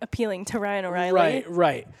being appealing to Ryan O'Reilly.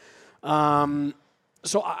 Right.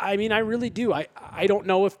 So, I really do. I don't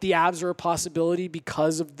know if the Avs are a possibility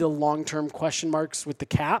because of the long-term question marks with the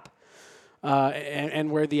cap and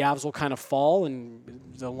where the Avs will kind of fall, and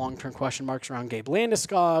the long-term question marks around Gabe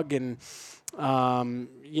Landeskog and,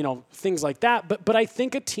 things like that. But I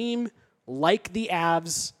think a team like the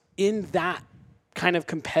Avs in that kind of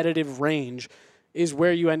competitive range is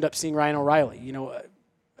where you end up seeing Ryan O'Reilly.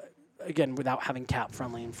 Again, without having cap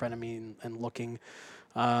friendly in front of me and looking,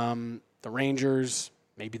 the Rangers,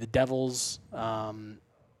 maybe the Devils, and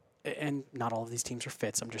not all of these teams are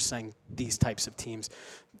fits. I'm just saying these types of teams.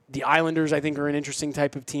 The Islanders, I think, are an interesting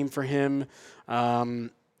type of team for him.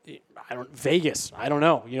 Vegas, I don't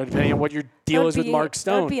know. Depending on what your deal is with Mark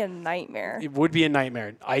Stone. That would be a nightmare. It would be a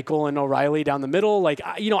nightmare. Eichel and O'Reilly down the middle.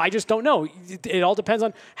 I just don't know. It all depends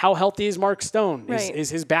on how healthy is Mark Stone. Right. Is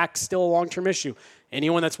his back still a long-term issue?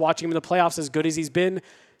 Anyone that's watching him in the playoffs, as good as he's been,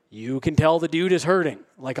 you can tell the dude is hurting,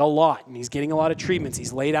 a lot, and he's getting a lot of treatments.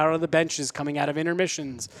 He's laid out on the benches coming out of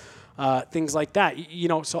intermissions, things like that.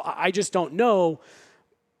 So I just don't know,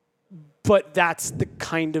 but that's the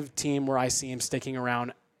kind of team where I see him sticking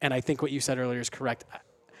around, and I think what you said earlier is correct.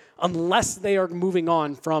 Unless they are moving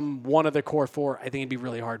on from one of the core four, I think it'd be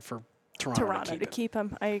really hard for Toronto to keep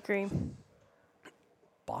him. I agree.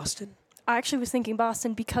 Boston? I actually was thinking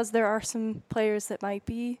Boston because there are some players that might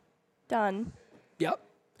be done. Yep.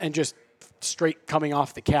 And just straight coming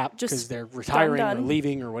off the cap because they're retiring or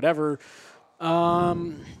leaving or whatever.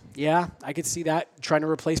 Yeah, I could see that. Trying to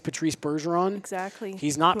replace Patrice Bergeron. Exactly.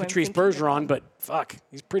 He's not Patrice Bergeron, but fuck,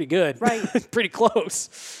 he's pretty good. Right. Pretty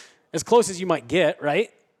close. As close as you might get, right?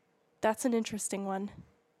 That's an interesting one.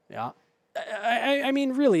 Yeah.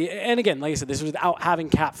 Really, and again, like I said, this was without having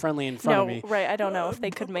cap friendly in front of me. Right. I don't know if they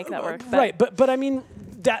could make that work. Right, but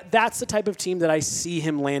that's the type of team that I see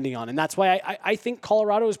him landing on, and that's why I think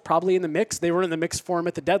Colorado is probably in the mix. They were in the mix for him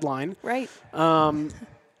at the deadline. Right. And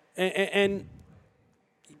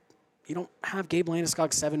you don't have Gabe Landeskog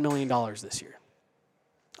 $7 million this year.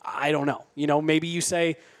 I don't know. Maybe you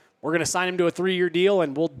say we're going to sign him to a 3-year deal,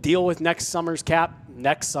 and we'll deal with next summer's cap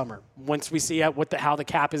next summer once we see how the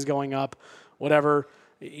cap is going up, whatever.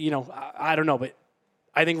 I don't know, but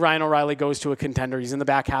I think Ryan O'Reilly goes to a contender. He's in the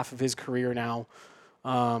back half of his career now.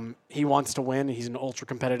 He wants to win. He's an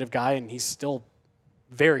ultra-competitive guy, and he's still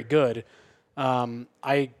very good.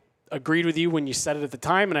 I agreed with you when you said it at the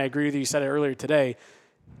time, and I agree with you said it earlier today.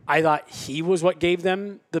 I thought he was what gave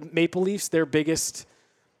them, the Maple Leafs, their biggest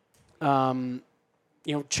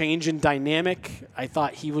change in dynamic. I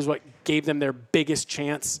thought he was what gave them their biggest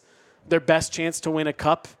chance, their best chance to win a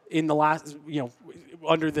cup in the last,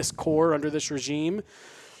 under this core, under this regime.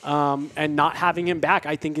 And not having him back,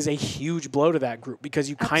 I think, is a huge blow to that group because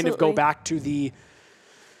you kind of go back to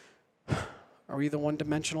are we the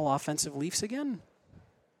one-dimensional offensive Leafs again?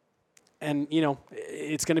 And,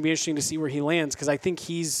 it's going to be interesting to see where he lands because I think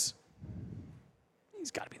he's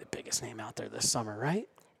got to be the biggest name out there this summer, right?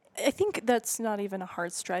 I think that's not even a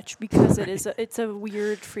hard stretch because it's a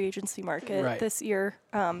weird free agency market this year.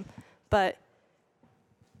 But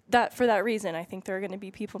for that reason, I think there are going to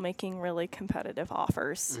be people making really competitive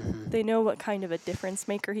offers. Mm-hmm. They know what kind of a difference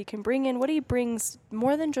maker he can bring in. What he brings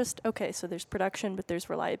more than just, so there's production, but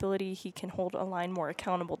there's reliability. He can hold a line more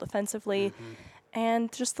accountable defensively. Mm-hmm.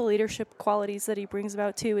 And just the leadership qualities that he brings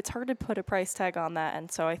about, too. It's hard to put a price tag on that.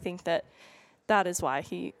 And so I think that is why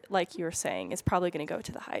he, like you were saying, is probably going to go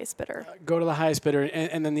to the highest bidder. Go to the highest bidder.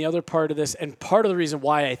 And then the other part of this, and part of the reason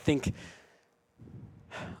why I think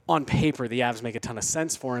on paper the Avs make a ton of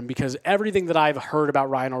sense for him, because everything that I've heard about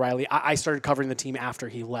Ryan O'Reilly, I started covering the team after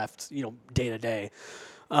he left, day to day,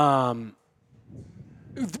 was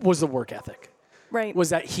the work ethic. Right. Was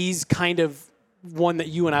that he's kind of one that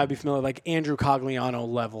you and I would be familiar, like Andrew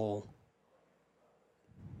Cogliano level,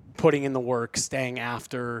 putting in the work, staying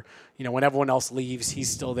after, when everyone else leaves, he's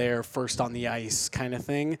still there, first on the ice kind of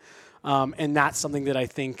thing. And that's something that I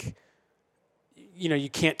think, you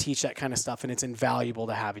can't teach that kind of stuff, and it's invaluable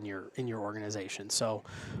to have in your organization. So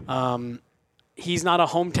he's not a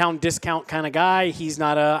hometown discount kind of guy. He's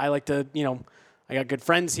not I like to, I got good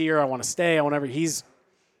friends here. I want to stay. He's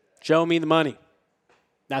show me the money.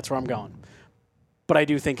 That's where I'm going. But I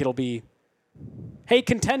do think it'll be, hey,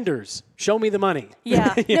 contenders, show me the money.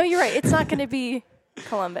 Yeah. No, you're right. It's not going to be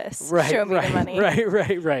Columbus. Show me the money.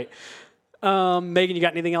 Right. Megan, you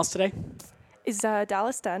got anything else today? Is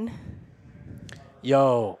Dallas done?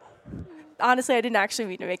 Yo. honestly, I didn't actually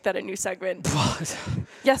mean to make that a new segment.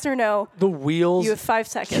 Yes or no? The wheels You have 5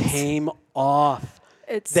 seconds. came off.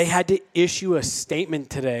 They had to issue a statement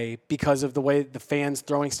today because of the way the fans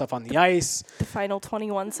throwing stuff on the ice. The final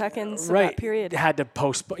 21 seconds of that period. Had to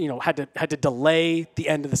postpone, had to delay the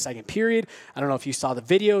end of the second period. I don't know if you saw the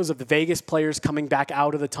videos of the Vegas players coming back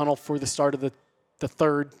out of the tunnel for the start of the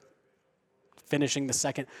third, finishing the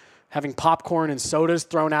second, having popcorn and sodas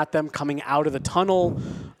thrown at them coming out of the tunnel.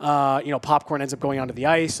 Popcorn ends up going onto the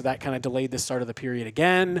ice, so that kind of delayed the start of the period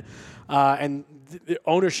again. And the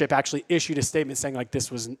ownership actually issued a statement saying, like,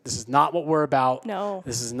 this is not what we're about. No.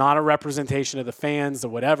 This is not a representation of the fans, the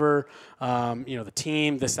whatever, the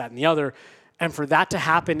team, this, that, and the other. And for that to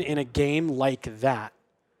happen in a game like that,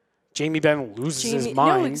 Jamie Benn loses his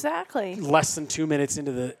mind. No, exactly. Less than 2 minutes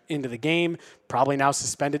into the game, probably now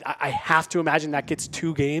suspended. I have to imagine that gets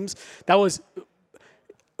 2 games. That was,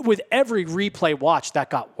 with every replay watch, that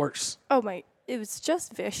got worse. Oh my! It was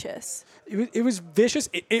just vicious. It was vicious.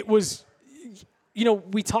 It was,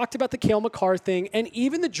 we talked about the Cale Makar thing and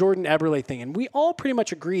even the Jordan Eberle thing, and we all pretty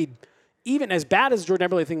much agreed, even as bad as the Jordan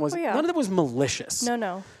Eberle thing was, none of it was malicious.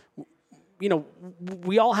 No.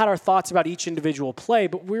 We all had our thoughts about each individual play,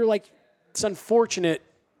 but we were like, it's unfortunate.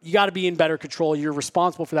 You got to be in better control. You're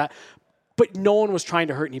responsible for that. But no one was trying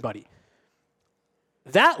to hurt anybody.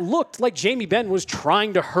 That looked like Jamie Benn was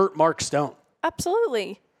trying to hurt Mark Stone.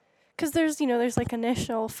 Absolutely. Because there's like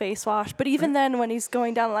initial face wash, but even then when he's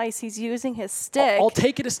going down the ice, he's using his stick. I'll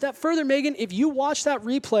take it a step further, Megan. If you watch that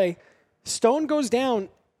replay, Stone goes down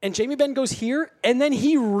and Jamie Benn goes here, and then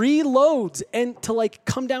he reloads and to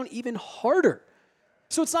come down even harder.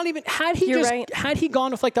 So it's not even, had he gone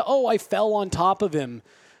with I fell on top of him,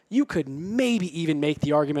 you could maybe even make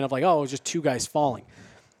the argument of it was just 2 guys falling.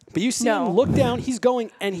 But you see him look down, he's going,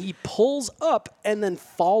 and he pulls up and then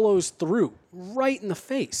follows through right in the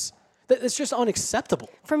face. That's just unacceptable.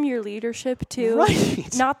 From your leadership, too.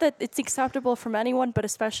 Right. Not that it's acceptable from anyone, but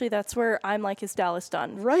especially that's where I'm like, is Dallas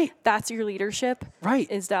done? Right. That's your leadership.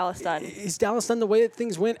 Right. Is Dallas done? Is Dallas done the way that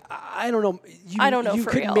things went? I don't know. I don't know you for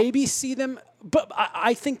could real. Maybe see them, but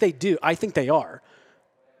I think they do. I think they are.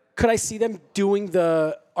 Could I see them doing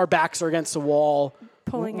our backs are against the wall?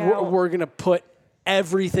 Pulling out. We're going to put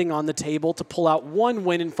everything on the table to pull out one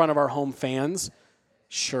win in front of our home fans?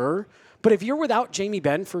 Sure. But if you're without Jamie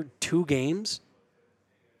Benn for 2 games,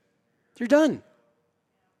 you're done.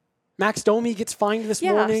 Max Domi gets fined this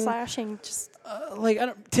morning. Yeah, slashing. Just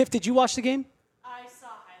Tiff, did you watch the game? I saw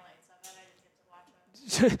highlights of it.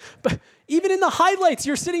 I didn't get to watch it. But even in the highlights,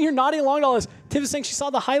 you're sitting here nodding along to all this. Tiff is saying she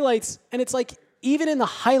saw the highlights, and it's like, even in the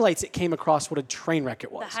highlights, it came across what a train wreck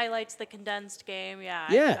it was. The highlights, the condensed game, yeah.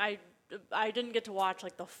 Yeah. I didn't get to watch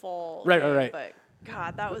the full Right. But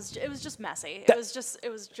God, it was just messy.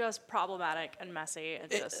 It was just problematic and messy.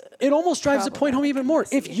 It almost drives the point home even more.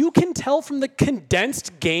 If you can tell from the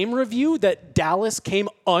condensed game review that Dallas came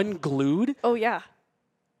unglued. Oh yeah.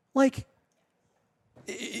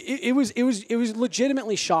 It was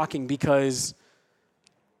legitimately shocking because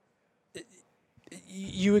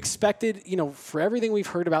you expected, for everything we've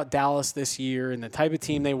heard about Dallas this year and the type of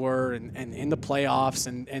team they were and in the playoffs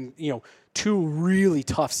and 2 really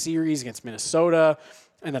tough series against Minnesota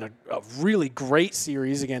and then a really great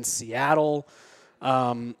series against Seattle.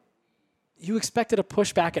 You expected a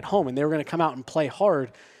pushback at home and they were going to come out and play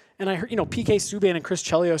hard. And I heard, PK Subban and Chris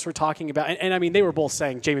Chelios were talking about, and I mean, they were both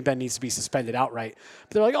saying Jamie Benn needs to be suspended outright.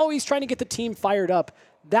 But they're like, he's trying to get the team fired up.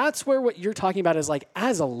 That's where what you're talking about is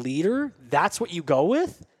as a leader, that's what you go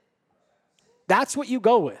with? That's what you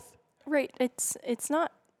go with. Right. It's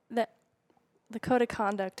not that the code of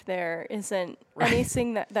conduct there isn't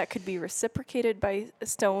anything that could be reciprocated by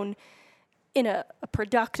Stone in a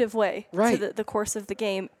productive way to the course of the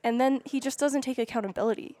game. And then he just doesn't take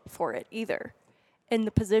accountability for it either in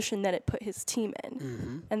the position that it put his team in.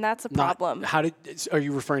 Mm-hmm. And that's a problem. Are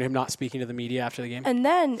you referring to him not speaking to the media after the game? And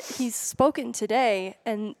then he's spoken today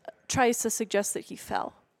and tries to suggest that he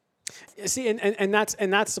fell. See, and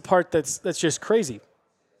that's the part that's just crazy.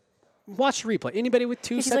 Watch the replay. Anybody with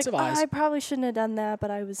 2 sets of eyes. I probably shouldn't have done that, but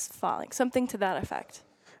I was falling. Something to that effect.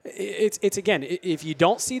 It's again, if you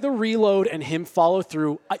don't see the reload and him follow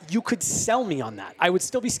through, you could sell me on that. I would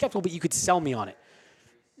still be skeptical, but you could sell me on it.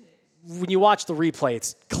 When you watch the replay,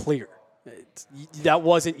 it's clear. That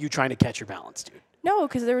wasn't you trying to catch your balance, dude. No,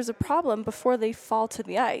 because there was a problem before they fall to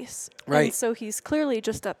the ice. Right. And so he's clearly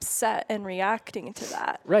just upset and reacting to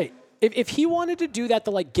that. Right. If he wanted to do that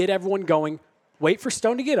to get everyone going, wait for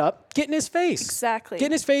Stone to get up, get in his face. Exactly. Get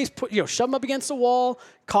in his face, shove him up against the wall,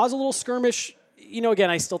 cause a little skirmish. Again,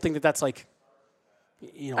 I still think that's I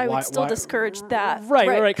would still discourage that.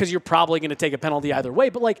 Right, because you're probably going to take a penalty either way.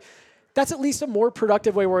 But that's at least a more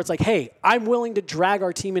productive way where it's like, hey, I'm willing to drag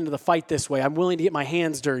our team into the fight this way. I'm willing to get my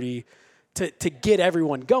hands dirty to get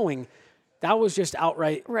everyone going. That was just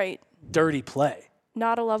outright dirty play.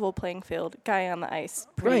 Not a level playing field. Guy on the ice,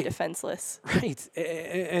 pretty defenseless. Right.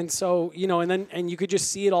 And so, and you could just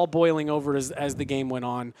see it all boiling over as the game went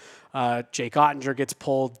on. Jake Ottinger gets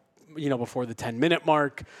pulled, before the 10-minute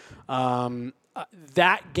mark.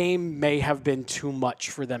 That game may have been too much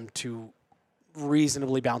for them to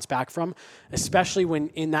reasonably bounce back from, especially when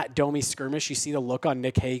in that Domi skirmish, you see the look on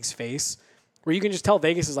Nick Hague's face where you can just tell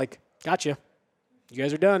Vegas is like, gotcha. You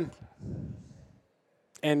guys are done.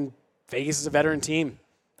 And Vegas is a veteran team.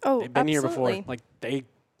 Oh, they've been here before. Like they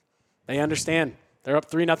understand. They're up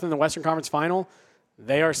 3-0 in the Western Conference Final.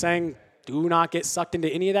 They are saying, do not get sucked into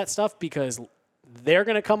any of that stuff because they're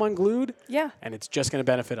going to come unglued. Yeah. And it's just going to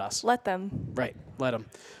benefit us. Let them. Right. Let them.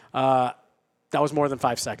 That was more than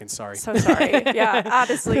 5 seconds. Sorry. So sorry. Yeah,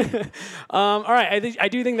 honestly. All right. I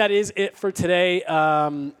do think that is it for today.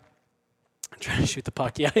 I'm trying to shoot the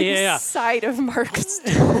puck. Yeah. Side of Mark's.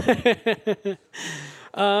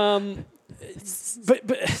 But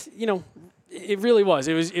it really was.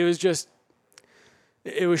 It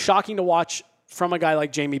was shocking to watch from a guy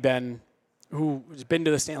like Jamie Benn, who's been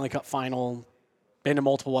to the Stanley Cup final, been to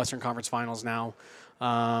multiple Western Conference Finals now.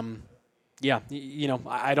 I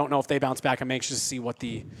don't know if they bounce back. I'm anxious to see what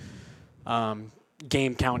the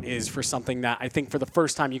game count is for something that I think for the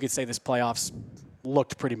first time you could say this playoffs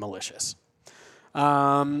looked pretty malicious.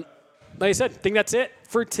 Like I said, I think that's it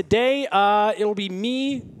for today. It'll be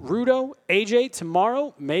me, Rudo, AJ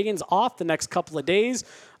tomorrow. Megan's off the next couple of days.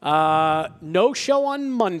 No show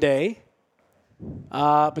on Monday.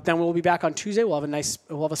 But then we'll be back on Tuesday. We'll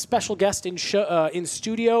have a special guest in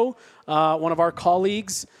studio. One of our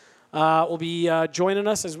colleagues will be joining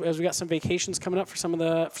us as we got some vacations coming up for some of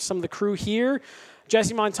the crew here.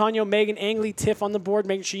 Jesse Montano, Megan Angley, Tiff on the board,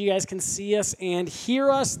 making sure you guys can see us and hear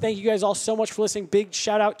us. Thank you guys all so much for listening. Big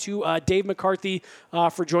shout out to Dave McCarthy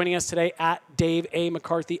for joining us today at Dave A.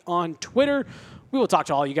 McCarthy on Twitter. We will talk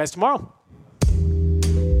to all you guys tomorrow.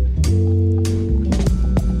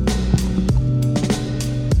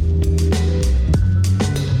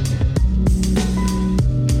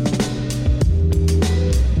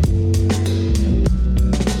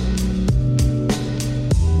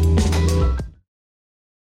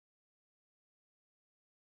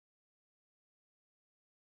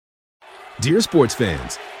 Dear sports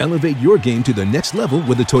fans, elevate your game to the next level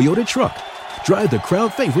with a Toyota truck. Drive the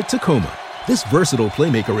crowd favorite Tacoma. This versatile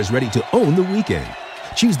playmaker is ready to own the weekend.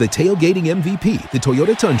 Choose the tailgating MVP, the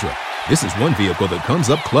Toyota Tundra. This is one vehicle that comes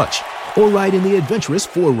up clutch. Or ride in the adventurous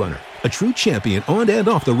 4Runner, a true champion on and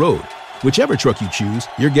off the road. Whichever truck you choose,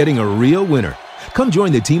 you're getting a real winner. Come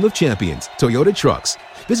join the team of champions, Toyota Trucks.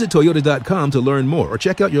 Visit Toyota.com to learn more or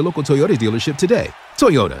check out your local Toyota dealership today.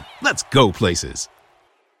 Toyota, let's go places.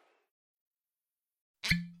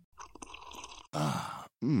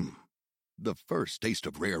 The first taste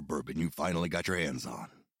of rare bourbon you finally got your hands on.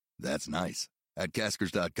 That's nice. At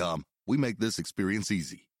Caskers.com, we make this experience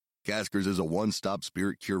easy. Caskers is a one-stop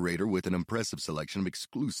spirit curator with an impressive selection of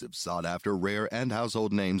exclusive, sought-after, rare, and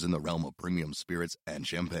household names in the realm of premium spirits and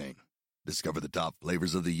champagne. Discover the top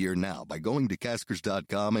flavors of the year now by going to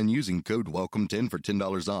Caskers.com and using code WELCOME10 for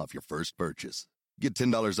 $10 off your first purchase. Get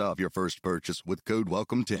 $10 off your first purchase with code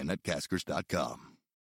WELCOME10 at Caskers.com.